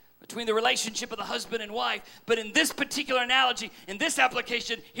analogy between the relationship of the husband and wife. But in this particular analogy, in this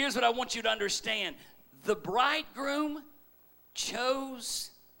application, here's what I want you to understand. The bridegroom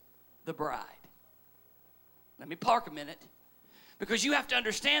chose the bride. Let me park a minute, because you have to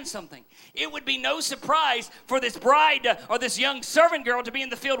understand something. It would be no surprise for this bride or this young servant girl to be in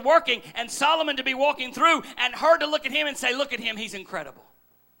the field working and Solomon to be walking through and her to look at him and say, "Look at him, he's incredible."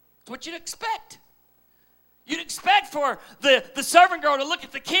 That's what you'd expect. You'd expect for the servant girl to look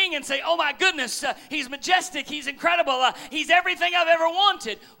at the king and say, "Oh my goodness, he's majestic, he's incredible, he's everything I've ever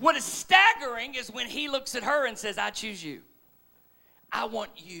wanted." What is staggering is when he looks at her and says, "I choose you. I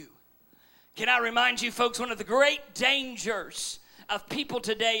want you." Can I remind you, folks, one of the great dangers of people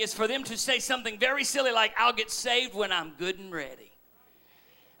today is for them to say something very silly like, "I'll get saved when I'm good and ready."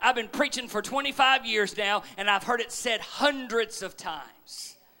 I've been preaching for 25 years now, and I've heard it said hundreds of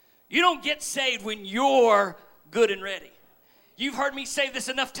times. You don't get saved when you're good and ready. You've heard me say this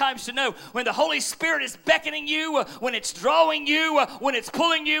enough times to know when the Holy Spirit is beckoning you, when it's drawing you, when it's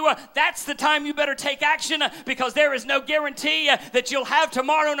pulling you, that's the time you better take action, because there is no guarantee that you'll have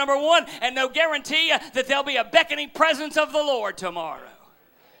tomorrow, number 1, and no guarantee that there'll be a beckoning presence of the Lord tomorrow.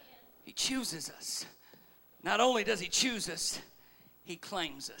 He chooses us. Not only does he choose us, he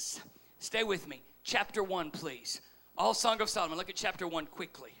claims us. Stay with me. Chapter 1, please. All Song of Solomon. Look at chapter 1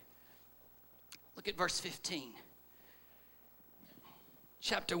 quickly. Look at verse 15.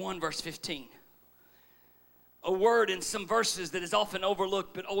 Chapter 1, verse 15. A word in some verses that is often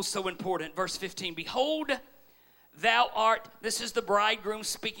overlooked but also important. Verse 15. "Behold, thou art," this is the bridegroom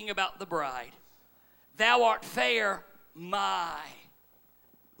speaking about the bride. "Thou art fair, my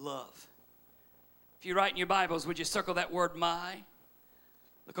love." If you write in your Bibles, would you circle that word "my"?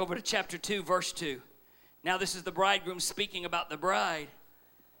 Look over to chapter 2, verse 2. Now this is the bridegroom speaking about the bride.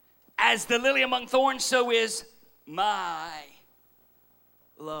 "As the lily among thorns, so is my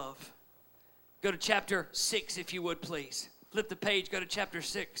love." Go to chapter 6, if you would, please. Flip the page, go to chapter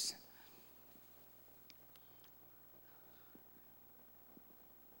 6.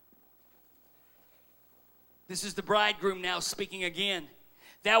 This is the bridegroom now speaking again.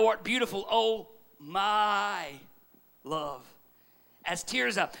 Thou art beautiful, O my love. As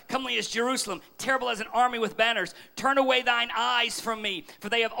Tirzah, comely as Jerusalem, terrible as an army with banners. Turn away thine eyes from me, for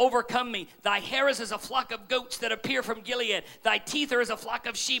they have overcome me. Thy hair is as a flock of goats that appear from Gilead. Thy teeth are as a flock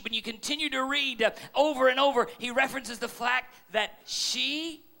of sheep. And you continue to read over and over. He references the fact that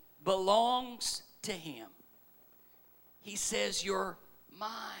she belongs to him. He says, you're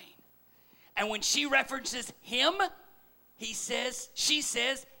mine. And when she references him, she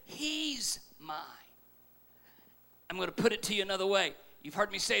says, he's mine. I'm going to put it to you another way. You've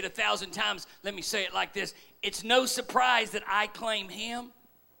heard me say it 1,000 times. Let me say it like this. It's no surprise that I claim him,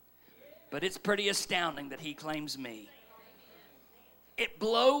 but it's pretty astounding that he claims me. It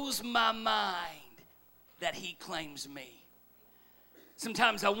blows my mind that he claims me.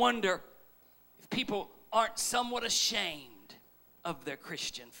 Sometimes I wonder if people aren't somewhat ashamed of their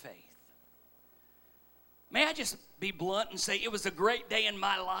Christian faith. May I just be blunt and say it was a great day in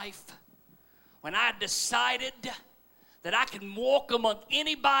my life when I decided that I can walk among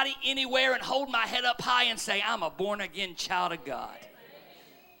anybody, anywhere, and hold my head up high and say, I'm a born-again child of God.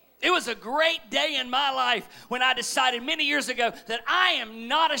 It was a great day in my life when I decided many years ago that I am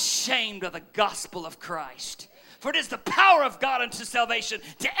not ashamed of the gospel of Christ. For it is the power of God unto salvation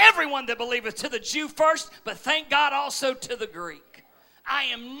to everyone that believeth, to the Jew first, but thank God also to the Greek. I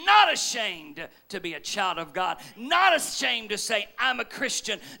am not ashamed to be a child of God. Not ashamed to say I'm a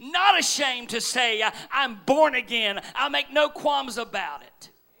Christian. Not ashamed to say I'm born again. I make no qualms about it.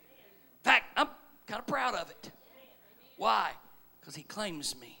 In fact, I'm kind of proud of it. Why? Because he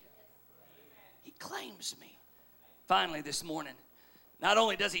claims me. He claims me. Finally this morning, not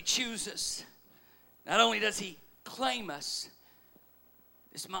only does he choose us, not only does he claim us,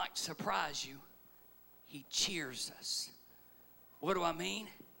 this might surprise you, he cheers us. What do I mean?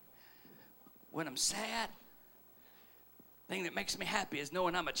 When I'm sad, the thing that makes me happy is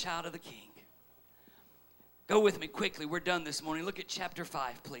knowing I'm a child of the King. Go with me quickly. We're done this morning. Look at chapter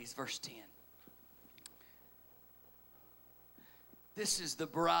 5, please, verse 10. This is the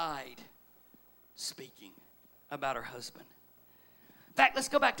bride speaking about her husband. In fact, let's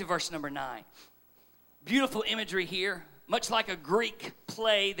go back to verse number 9. Beautiful imagery here. Much like a Greek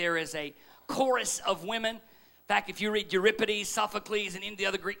play, there is a chorus of women. In fact, if you read Euripides, Sophocles, and any of the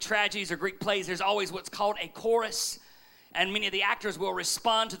other Greek tragedies or Greek plays, there's always what's called a chorus. And many of the actors will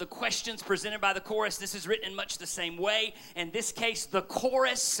respond to the questions presented by the chorus. This is written in much the same way. In this case, the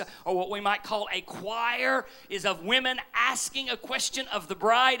chorus, or what we might call a choir, is of women asking a question of the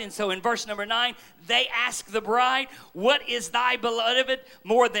bride. And so in verse number 9, they ask the bride, what is thy beloved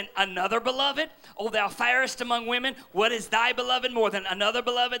more than another beloved? O thou fairest among women, what is thy beloved more than another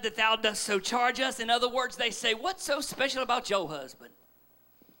beloved that thou dost so charge us? In other words, they say, what's so special about your husband?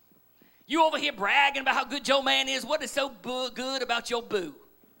 You over here bragging about how good your man is. What is so good about your boo?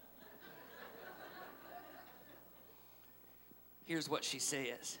 Here's what she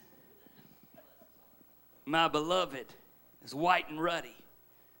says. My beloved is white and ruddy,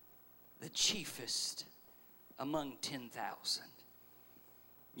 the chiefest among 10,000.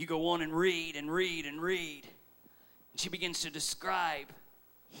 You go on and read and read and read. And she begins to describe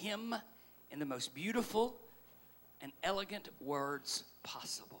him in the most beautiful and elegant words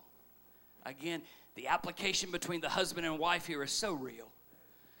possible. Again, the application between the husband and wife here is so real,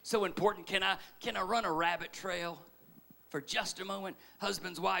 so important. Can I run a rabbit trail for just a moment?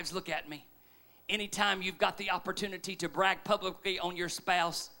 Husbands, wives, look at me. Anytime you've got the opportunity to brag publicly on your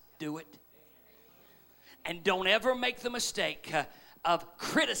spouse, do it. And don't ever make the mistake of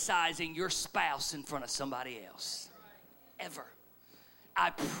criticizing your spouse in front of somebody else. Ever.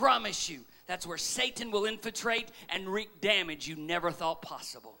 I promise you, that's where Satan will infiltrate and wreak damage you never thought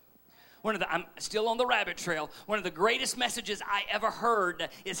possible. I'm still on the rabbit trail. One of the greatest messages I ever heard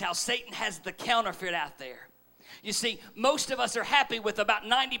is how Satan has the counterfeit out there. You see, most of us are happy with about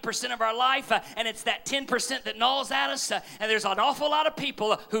 90% of our life, and it's that 10% that gnaws at us. And there's an awful lot of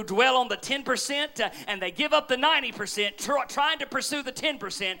people who dwell on the 10%, and they give up the 90%, trying to pursue the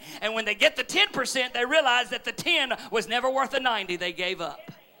 10%. And when they get the 10%, they realize that the 10 was never worth the 90 they gave up.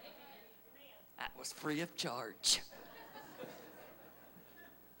 That was free of charge.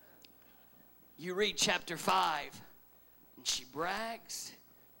 You read chapter 5, and she brags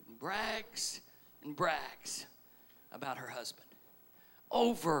and brags and brags about her husband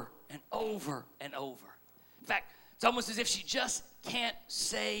over and over and over. In fact, it's almost as if she just can't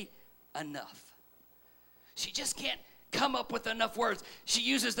say enough. She just can't come up with enough words. She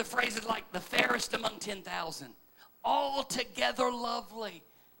uses the phrases like the fairest among 10,000, altogether lovely.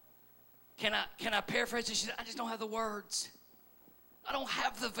 Can I paraphrase it? She said, I just don't have the words. I don't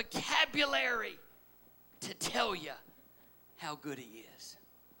have the vocabulary to tell you how good he is.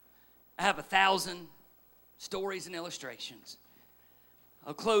 I have 1,000 stories and illustrations.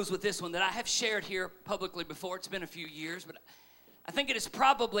 I'll close with this one that I have shared here publicly before. It's been a few years, but I think it is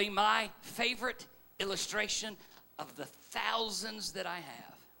probably my favorite illustration of the thousands that I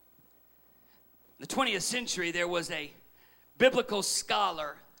have. In the 20th century, there was a biblical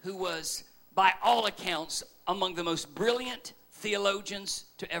scholar who was, by all accounts, among the most brilliant theologians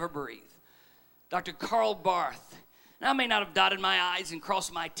to ever breathe. Dr. Karl Barth. Now, I may not have dotted my I's and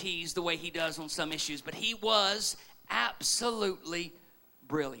crossed my T's the way he does on some issues, but he was absolutely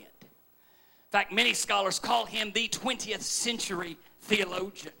brilliant. In fact, many scholars call him the 20th century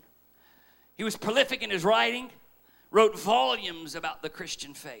theologian. He was prolific in his writing, wrote volumes about the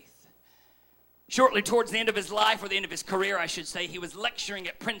Christian faith. Shortly towards the end of his life, or the end of his career, I should say, he was lecturing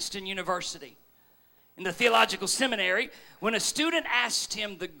at Princeton University in the theological seminary when a student asked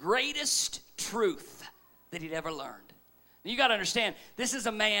him the greatest truth that he'd ever learned. Now, you got to understand, this is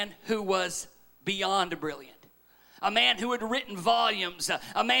a man who was beyond brilliant. A man who had written volumes,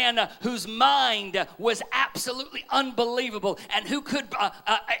 a man whose mind was absolutely unbelievable, and who could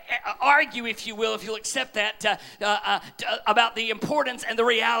argue, if you will, if you'll accept that, about the importance and the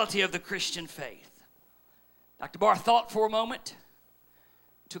reality of the Christian faith. Dr. Barth thought for a moment,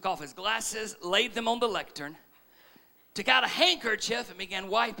 took off his glasses, laid them on the lectern, took out a handkerchief and began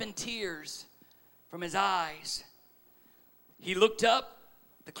wiping tears from his eyes. He looked up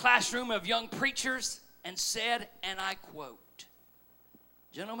the classroom of young preachers and said, and I quote,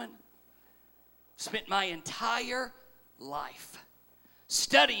 "Gentlemen, spent my entire life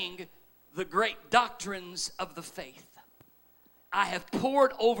studying the great doctrines of the faith. I have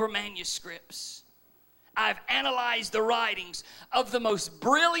pored over manuscripts. I've analyzed the writings of the most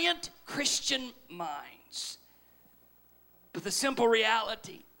brilliant Christian minds. But the simple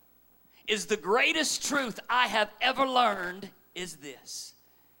reality is the greatest truth I have ever learned is this: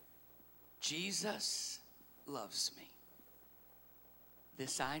 Jesus loves me.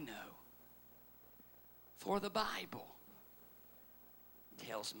 This I know, for the Bible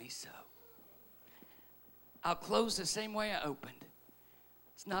tells me so." I'll close the same way I opened.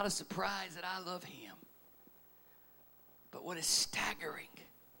 It's not a surprise that I love him. But what is staggering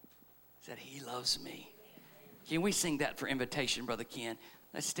is that he loves me. Can we sing that for invitation, Brother Ken?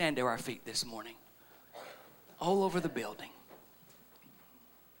 Let's stand to our feet this morning. All over the building.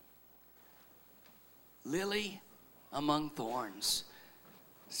 Lily among thorns,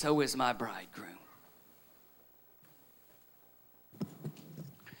 so is my bridegroom.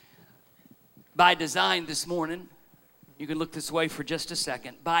 By design this morning, you can look this way for just a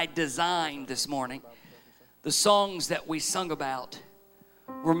second. By design this morning, the songs that we sung about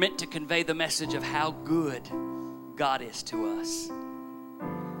were meant to convey the message of how good God is to us.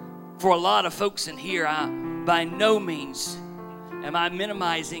 For a lot of folks in here, by no means am I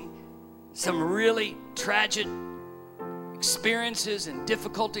minimizing some really tragic experiences and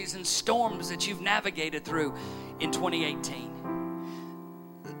difficulties and storms that you've navigated through in 2018.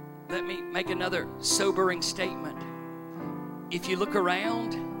 Let me make another sobering statement. If you look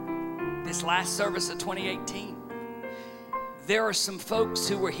around this last service of 2018, there are some folks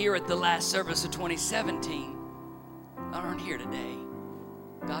who were here at the last service of 2017 that aren't here today.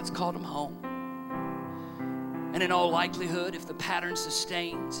 God's called them home. And in all likelihood, if the pattern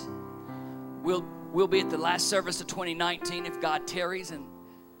sustains, we'll be at the last service of 2019 if God tarries, and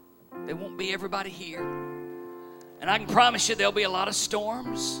there won't be everybody here. And I can promise you there'll be a lot of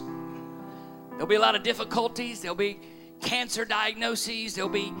storms. There'll be a lot of difficulties. There'll be cancer diagnoses. There'll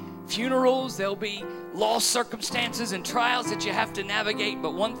be funerals. There'll be lost circumstances and trials that you have to navigate.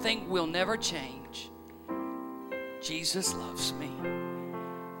 But one thing will never change. Jesus loves me.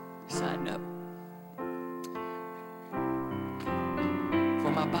 Yes, I know.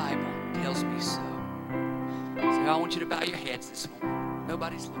 For my Bible tells me so. So I want you to bow your heads this morning.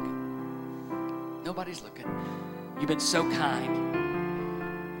 Nobody's looking. Nobody's looking. You've been so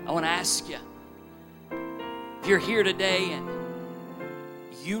kind. I want to ask you, if you're here today and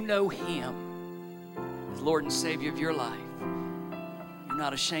you know him as Lord and Savior of your life, you're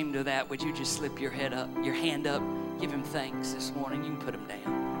not ashamed of that, would you just slip your hand up, give him thanks this morning? You can put him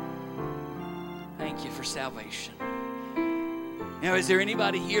down. Thank you for salvation. Now, is there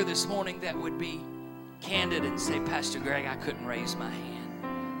anybody here this morning that would be candid and say, Pastor Greg, I couldn't raise my hand?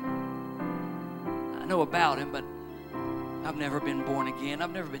 I know about him, but I've never been born again.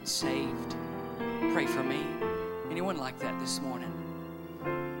 I've never been saved. Pray for me. Anyone like that this morning?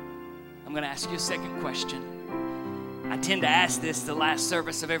 I'm going to ask you a second question. I tend to ask this the last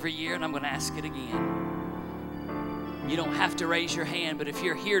service of every year, and I'm going to ask it again. You don't have to raise your hand, but if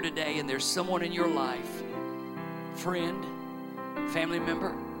you're here today and there's someone in your life friend, family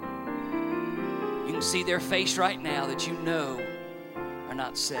member. You can see their face right now that you know are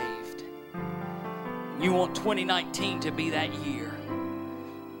not saved. You want 2019 to be that year.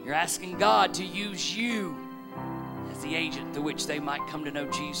 You're asking God to use you as the agent through which they might come to know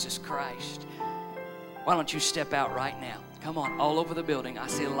Jesus Christ. Why don't you step out right now? Come on, all over the building. I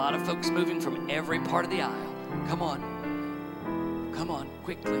see a lot of folks moving from every part of the aisle. Come on. Come on,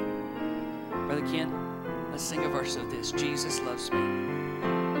 quickly. Brother Ken, let's sing a verse of this. Jesus loves me.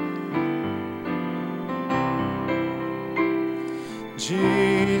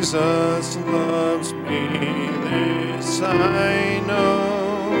 Jesus loves me, this I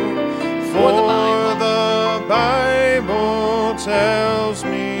know, for the Bible tells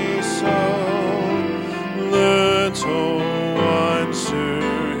me so. Little ones to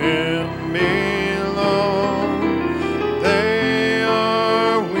Him belong. They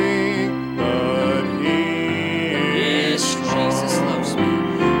are weak, but He is strong. Jesus loves me.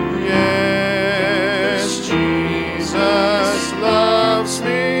 Yes, Jesus loves me.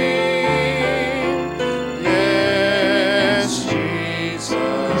 Yes,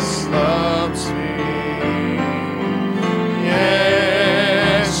 Jesus loves me.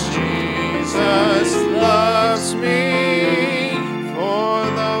 Yes, Jesus loves me. For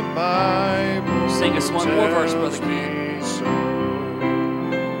the Bible Sing us one more verse, Brother tells Ken. me so.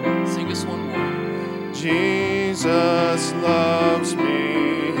 Sing us one more. Jesus loves me.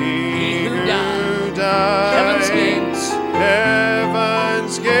 He who died. Heaven's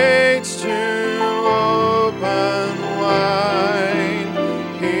Heaven's gates. gates to open wide.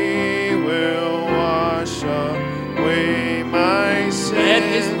 He will wash away my sin. Let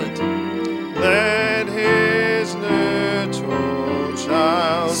his little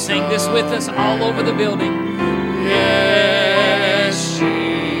child Sing this with us all over the building. Yes,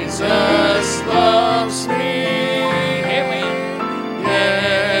 Jesus loves me. Amen.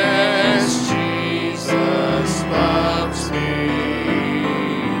 Yes, Jesus loves me.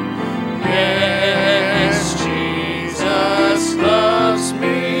 Yes, Jesus loves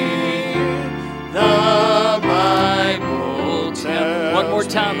me. The Bible tells One more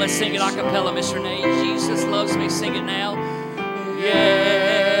time, let's sing it a me cappella, Miss Renee. Jesus loves me. Sing it now.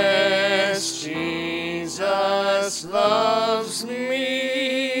 Yes, Jesus loves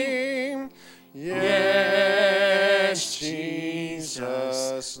me. Yes,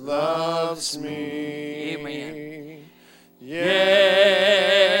 Jesus loves me. Amen.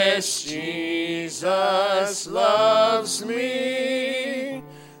 Yes, Jesus loves me.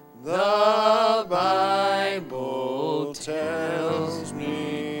 The Bible tells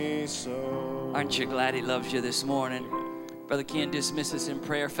me so. Aren't you glad He loves you this morning? Brother Ken dismisses in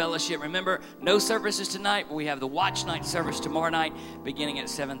prayer. Fellowship, remember, no services tonight, but we have the watch night service tomorrow night beginning at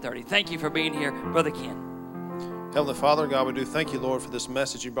 7:30. Thank you for being here, Brother Ken. Heavenly Father, God, we do thank you, Lord, for this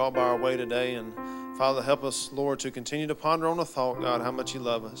message you brought by our way today. And Father, help us, Lord, to continue to ponder on the thought, God, how much you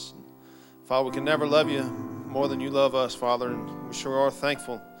love us. Father, we can never love you more than you love us, Father, and we sure are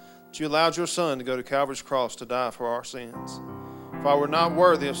thankful that you allowed your Son to go to Calvary's cross to die for our sins. Father, we're not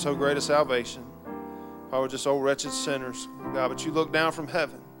worthy of so great a salvation. Father, we're just old wretched sinners, God, but you looked down from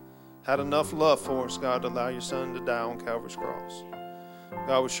heaven, had enough love for us, God, to allow your Son to die on Calvary's cross.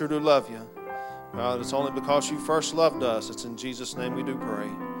 God, we sure do love you. God, it's only because you first loved us. It's in Jesus' name we do pray.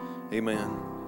 Amen.